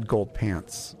also had gold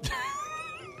pants.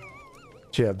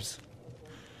 Jibs.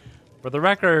 For the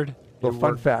record, Little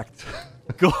fun fact.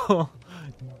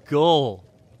 Goal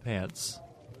pants.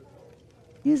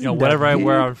 Whatever I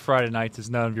wear on Friday nights is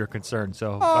none of your concern.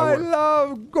 So I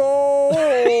love gold.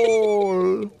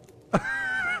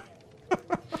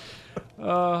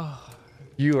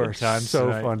 You are so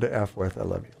tonight. fun to F with. I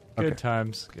love you. Good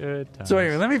times. Good times. So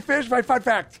anyway, let me finish my fun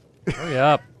fact. Hurry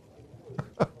up.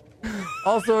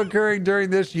 Also occurring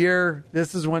during this year,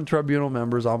 this is when Tribunal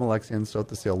members Almalexia and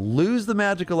Sothosil lose the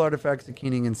magical artifacts of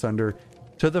Keening and Sunder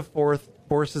to the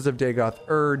forces of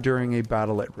Dagoth during a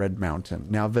battle at Red Mountain.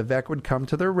 Now, Vivec would come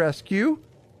to their rescue,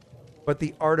 but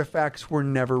the artifacts were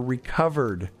never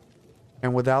recovered.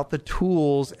 And without the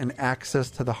tools and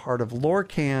access to the Heart of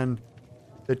Lorkhan,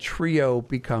 the trio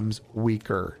becomes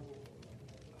weaker.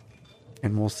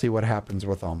 And we'll see what happens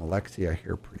with Almalexia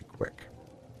here pretty quick.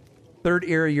 Third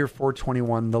Era, year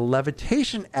 421, the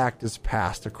Levitation Act is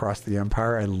passed across the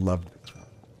Empire. I love this one.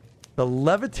 The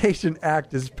Levitation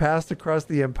Act is passed across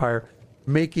the Empire,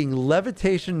 making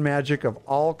levitation magic of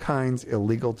all kinds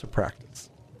illegal to practice.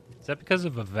 Is that because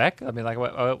of Vivec? I mean, like,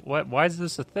 what? Why is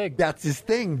this a thing? That's his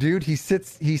thing, dude. He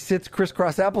sits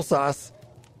crisscross applesauce,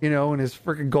 in his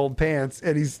freaking gold pants,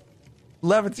 and he's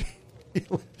levitating.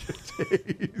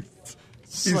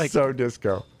 He's like, so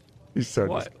disco. He's so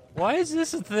disco. Why is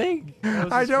this a thing?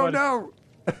 I don't know.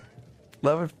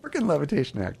 Freaking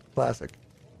Levitation Act. Classic.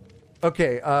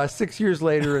 Okay, 6 years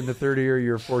later in the Third Era,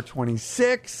 year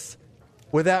 426,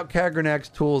 without Kagranak's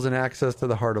tools and access to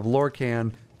the Heart of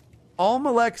Lorkhan,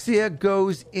 Almalexia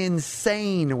goes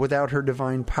insane without her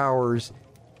divine powers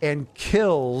and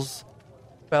kills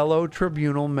fellow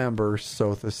Tribunal member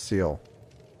Sothosil.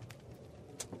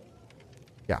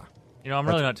 Yeah. I'm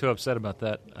really not too upset about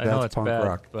that. I know it's punk bad,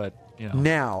 rock. but,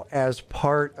 Now, as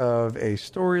part of a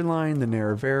storyline, the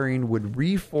Nerevarine would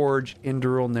reforge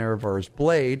Indral Nerevar's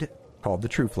blade, called the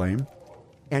True Flame,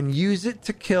 and use it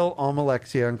to kill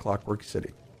Almalexia in Clockwork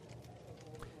City.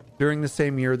 During the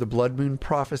same year, the Blood Moon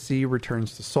Prophecy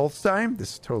returns to Solstheim.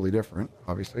 This is totally different,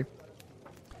 obviously.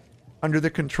 Under the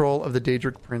control of the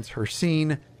Daedric Prince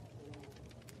Hircine,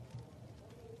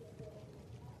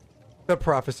 the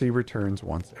prophecy returns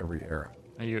once every era.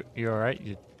 Are you all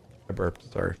right? I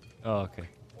burped, sorry. Oh, okay.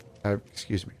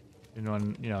 Excuse me.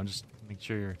 Just make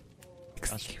sure you're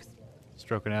not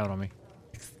stroking out on me.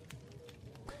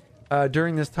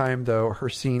 During this time, though,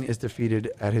 Hircine is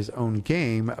defeated at his own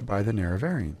game by the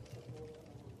Nerevarine.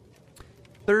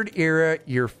 Third Era,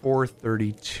 year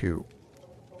 432.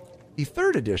 The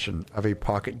third edition of A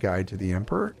Pocket Guide to the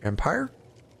Empire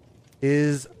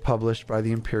is published by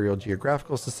the Imperial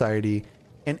Geographical Society,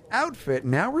 an outfit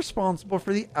now responsible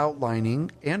for the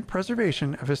outlining and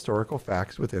preservation of historical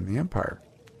facts within the Empire.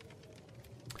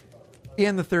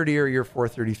 In the Third Era, year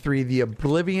 433, the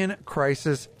Oblivion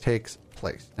Crisis takes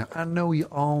place. Now, I know you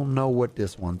all know what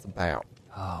this one's about.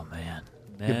 Oh, man.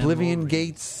 The Oblivion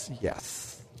Gates,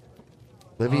 yes.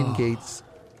 Oblivion Gates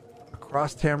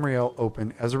across Tamriel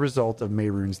open as a result of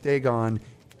Mehrunes Dagon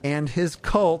and his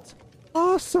cult,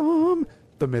 awesome,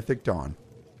 the Mythic Dawn.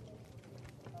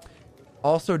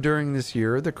 Also during this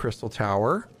year, the Crystal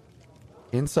Tower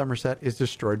in Somerset is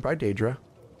destroyed by Daedra.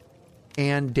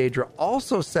 And Daedra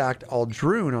also sacked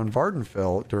Aldrune on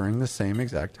Vardenfell during the same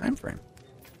exact time frame.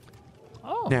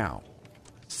 Oh. Now,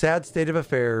 sad state of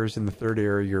affairs in the Third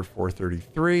Era, year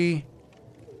 433.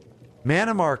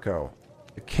 Mannimarco,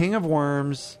 the King of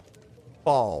Worms,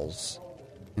 falls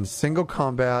in single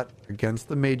combat against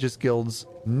the Magus Guild's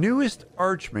newest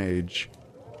Archmage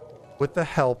with the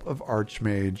help of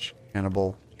Archmage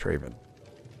Hannibal Traven.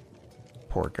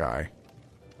 Poor guy.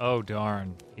 Oh,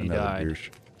 darn. He Another died. douche.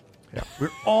 Yeah,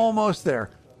 we're almost there.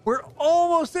 We're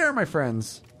almost there, my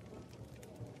friends.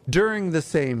 During the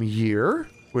same year,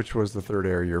 which was the third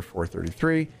era, year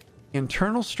 433.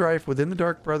 Internal strife within the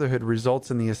Dark Brotherhood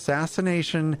results in the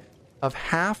assassination of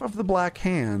half of the Black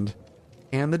Hand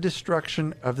and the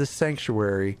destruction of the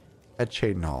sanctuary at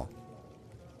Cheydinhal.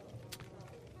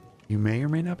 You may or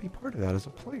may not be part of that as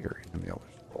a player in the Elder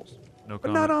Scrolls,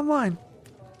 but not online.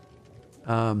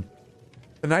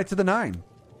 The Knights of the Nine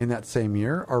in that same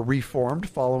year are reformed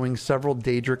following several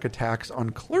Daedric attacks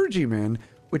on clergymen,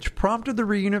 which prompted the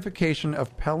reunification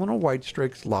of Pelennor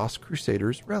Whitestrake's Lost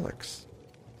Crusaders relics.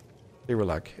 They were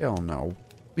like, hell no,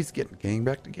 we's getting gang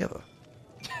back together.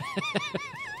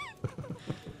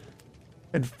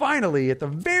 And finally, at the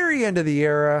very end of the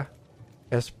era,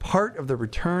 as part of the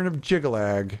return of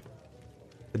Jyggalag,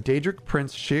 the Daedric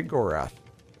prince Sheogorath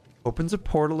opens a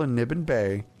portal in Niben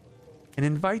Bay and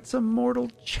invites a mortal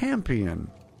champion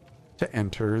to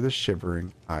enter the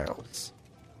Shivering Isles.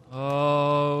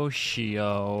 Oh,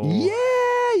 Shio.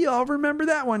 Yeah, y'all remember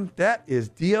that one. That is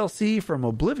DLC from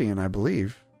Oblivion, I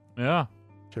believe. Yeah.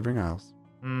 Shivering Isles.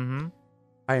 Mm-hmm.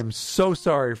 I am so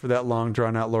sorry for that long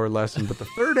drawn-out lore lesson, but the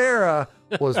third era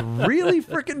was really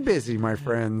freaking busy, my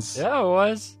friends. Yeah, it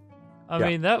was. I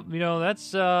mean, that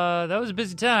was a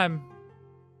busy time.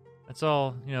 That's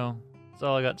all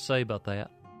I got to say about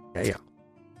that. Yeah.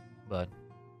 But,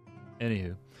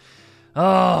 anywho.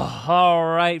 Oh, all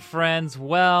right, friends.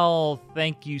 Well,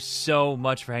 thank you so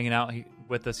much for hanging out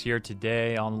with us here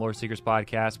today on the Lore Seekers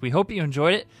Podcast. We hope you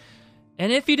enjoyed it.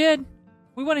 And if you did,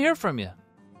 we want to hear from you.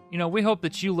 We hope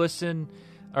that you listen,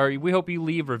 or we hope you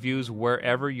leave reviews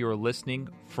wherever you're listening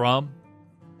from,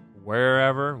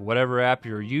 whatever app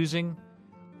you're using.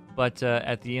 But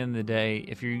at the end of the day,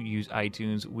 if you use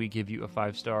iTunes, we give you a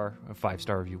 5-star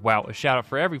review. Wow, a shout out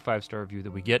for every 5-star review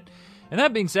that we get. And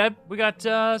that being said, we got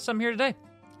some here today.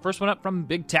 First one up from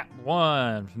Big Tap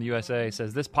 1 from the USA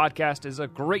says, this podcast is a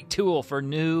great tool for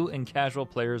new and casual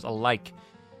players alike.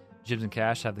 Jibs and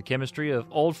Cash have the chemistry of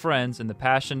old friends and the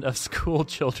passion of school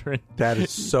children. That is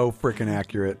so freaking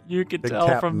accurate. You could Big tell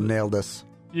Tap from nailed us.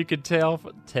 You could tell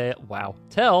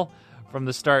from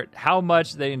the start how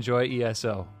much they enjoy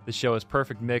ESO. The show is a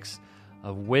perfect mix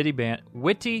of witty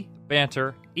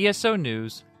banter, ESO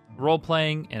news,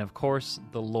 role-playing, and of course,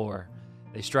 the lore.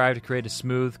 They strive to create a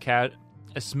smooth,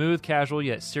 casual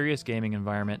yet serious gaming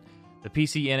environment. The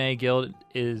PCNA Guild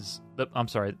is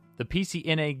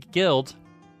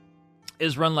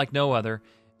run like no other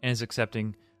and is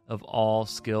accepting of all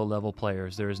skill level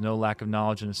players. There is no lack of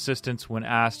knowledge and assistance when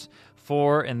asked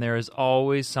for, and there is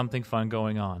always something fun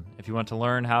going on. If you want to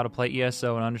learn how to play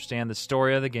ESO and understand the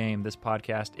story of the game, this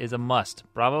podcast is a must.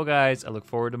 Bravo, guys. I look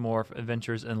forward to more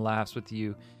adventures and laughs with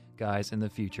you guys in the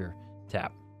future.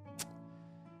 Tap.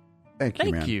 Thank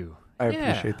you, man. Thank you. I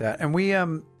appreciate that. And we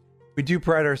do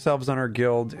pride ourselves on our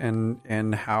guild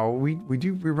and how we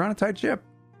run a tight ship.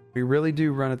 We really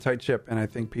do run a tight ship, and I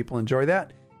think people enjoy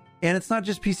that. And it's not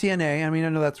just PCNA. I mean, I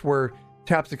know that's where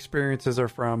Tap's experiences are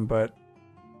from, but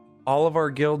all of our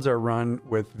guilds are run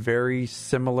with very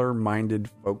similar-minded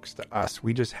folks to us.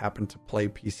 We just happen to play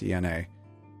PCNA.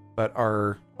 But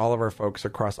all of our folks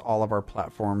across all of our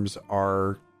platforms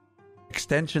are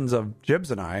extensions of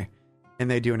Jibs and I,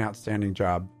 and they do an outstanding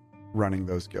job running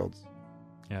those guilds.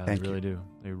 Yeah, Thank they really you. do.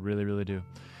 They really, really do.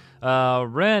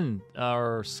 Ren,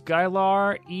 or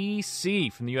Skylar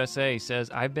EC from the USA, says,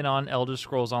 I've been on Elder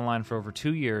Scrolls Online for over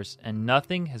 2 years, and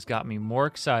nothing has got me more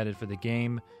excited for the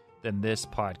game than this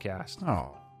podcast.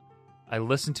 Oh. I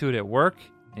listen to it at work,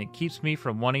 and it keeps me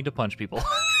from wanting to punch people.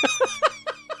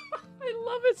 I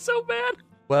love it so bad.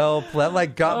 Well,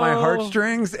 that got my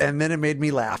heartstrings, and then it made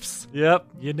me laughs. Yep,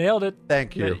 you nailed it.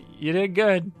 Thank you. You did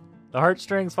good. The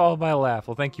heartstrings followed by a laugh.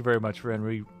 Well, thank you very much, Ren.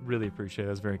 We really appreciate it.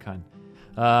 That's very kind.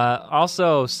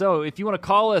 Also, so if you want to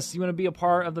call us, you want to be a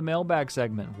part of the mailbag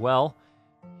segment, well,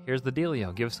 here's the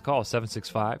dealio. Give us a call,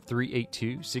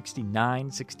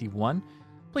 765-382-6961.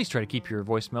 Please try to keep your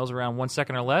voicemails around 1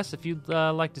 second or less if you'd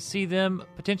like to see them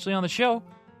potentially on the show,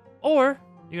 or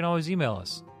you can always email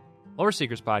us,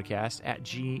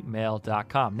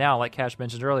 loreseekerspodcast@gmail.com. Now, like Cash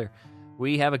mentioned earlier,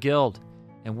 we have a guild,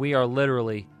 and we are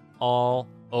literally all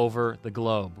over the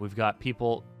globe. We've got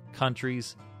people,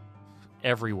 countries,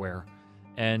 everywhere.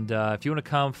 And if you want to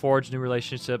come forge new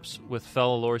relationships with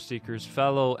fellow lore seekers,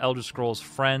 fellow Elder Scrolls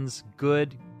friends,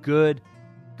 good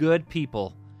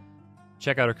people,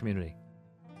 check out our community.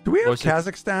 Do we have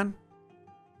Kazakhstan?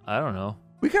 I don't know.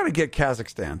 We got to get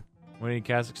Kazakhstan. We need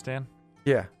Kazakhstan?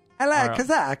 Yeah. I like All right.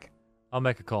 Kazakh. I'll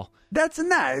make a call. That's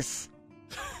nice.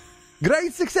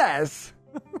 Great success.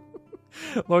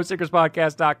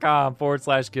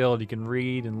 LoreSeekersPodcast.com/guild. You can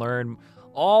read and learn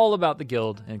all about the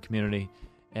guild and community.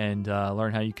 and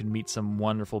learn how you can meet some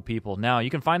wonderful people. Now, you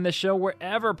can find this show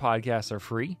wherever podcasts are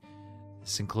free.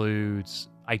 This includes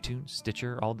iTunes,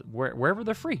 Stitcher, wherever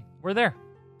they're free. We're there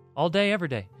all day, every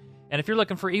day. And if you're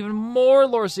looking for even more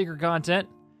Lore Seeker content,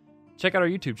 check out our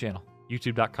YouTube channel,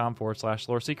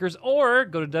 youtube.com/LoreSeekers, or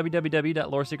go to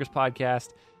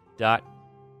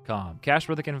www.loreseekerspodcast.com. Cash,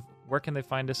 where can they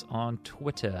find us on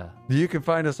Twitter? You can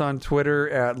find us on Twitter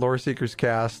at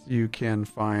LoreSeekersCast. You can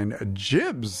find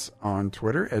Jibs on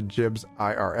Twitter at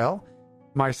JibsIRL.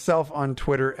 Myself on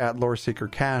Twitter at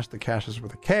LoreSeekerCash. The cash is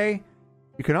with a K.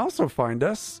 You can also find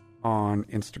us on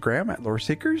Instagram at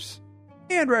LoreSeekers,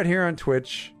 and right here on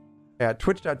Twitch at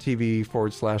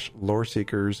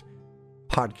twitch.tv/LoreSeekers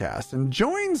podcast. And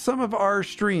join some of our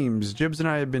streams. Jibs and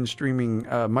I have been streaming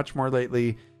much more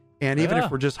lately. And even if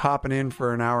we're just hopping in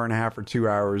for an hour and a half or 2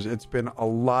 hours, it's been a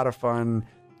lot of fun.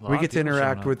 We get to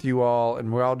interact with you all,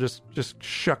 and we're all just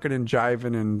shucking and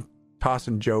jiving and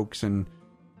tossing jokes, and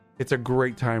it's a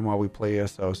great time while we play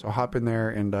ESO. So hop in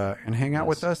there and hang out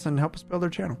with us and help us build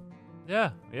our channel. Yeah,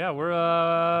 we're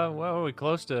what are we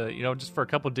close to? Just for a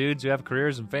couple dudes who have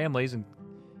careers and families and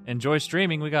enjoy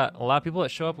streaming, we got a lot of people that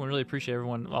show up, and we really appreciate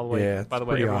everyone all the way. Yeah, by the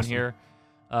way, everyone awesome here,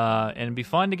 and it'd be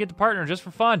fun to get to partner just for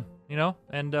fun.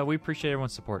 And we appreciate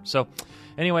everyone's support. So,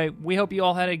 anyway, we hope you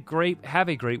all have a great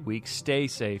week. Stay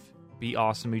safe, be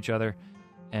awesome to each other,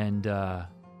 and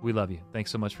we love you.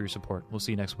 Thanks so much for your support. We'll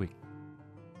see you next week.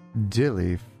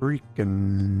 Dilly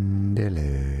freaking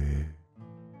dilly.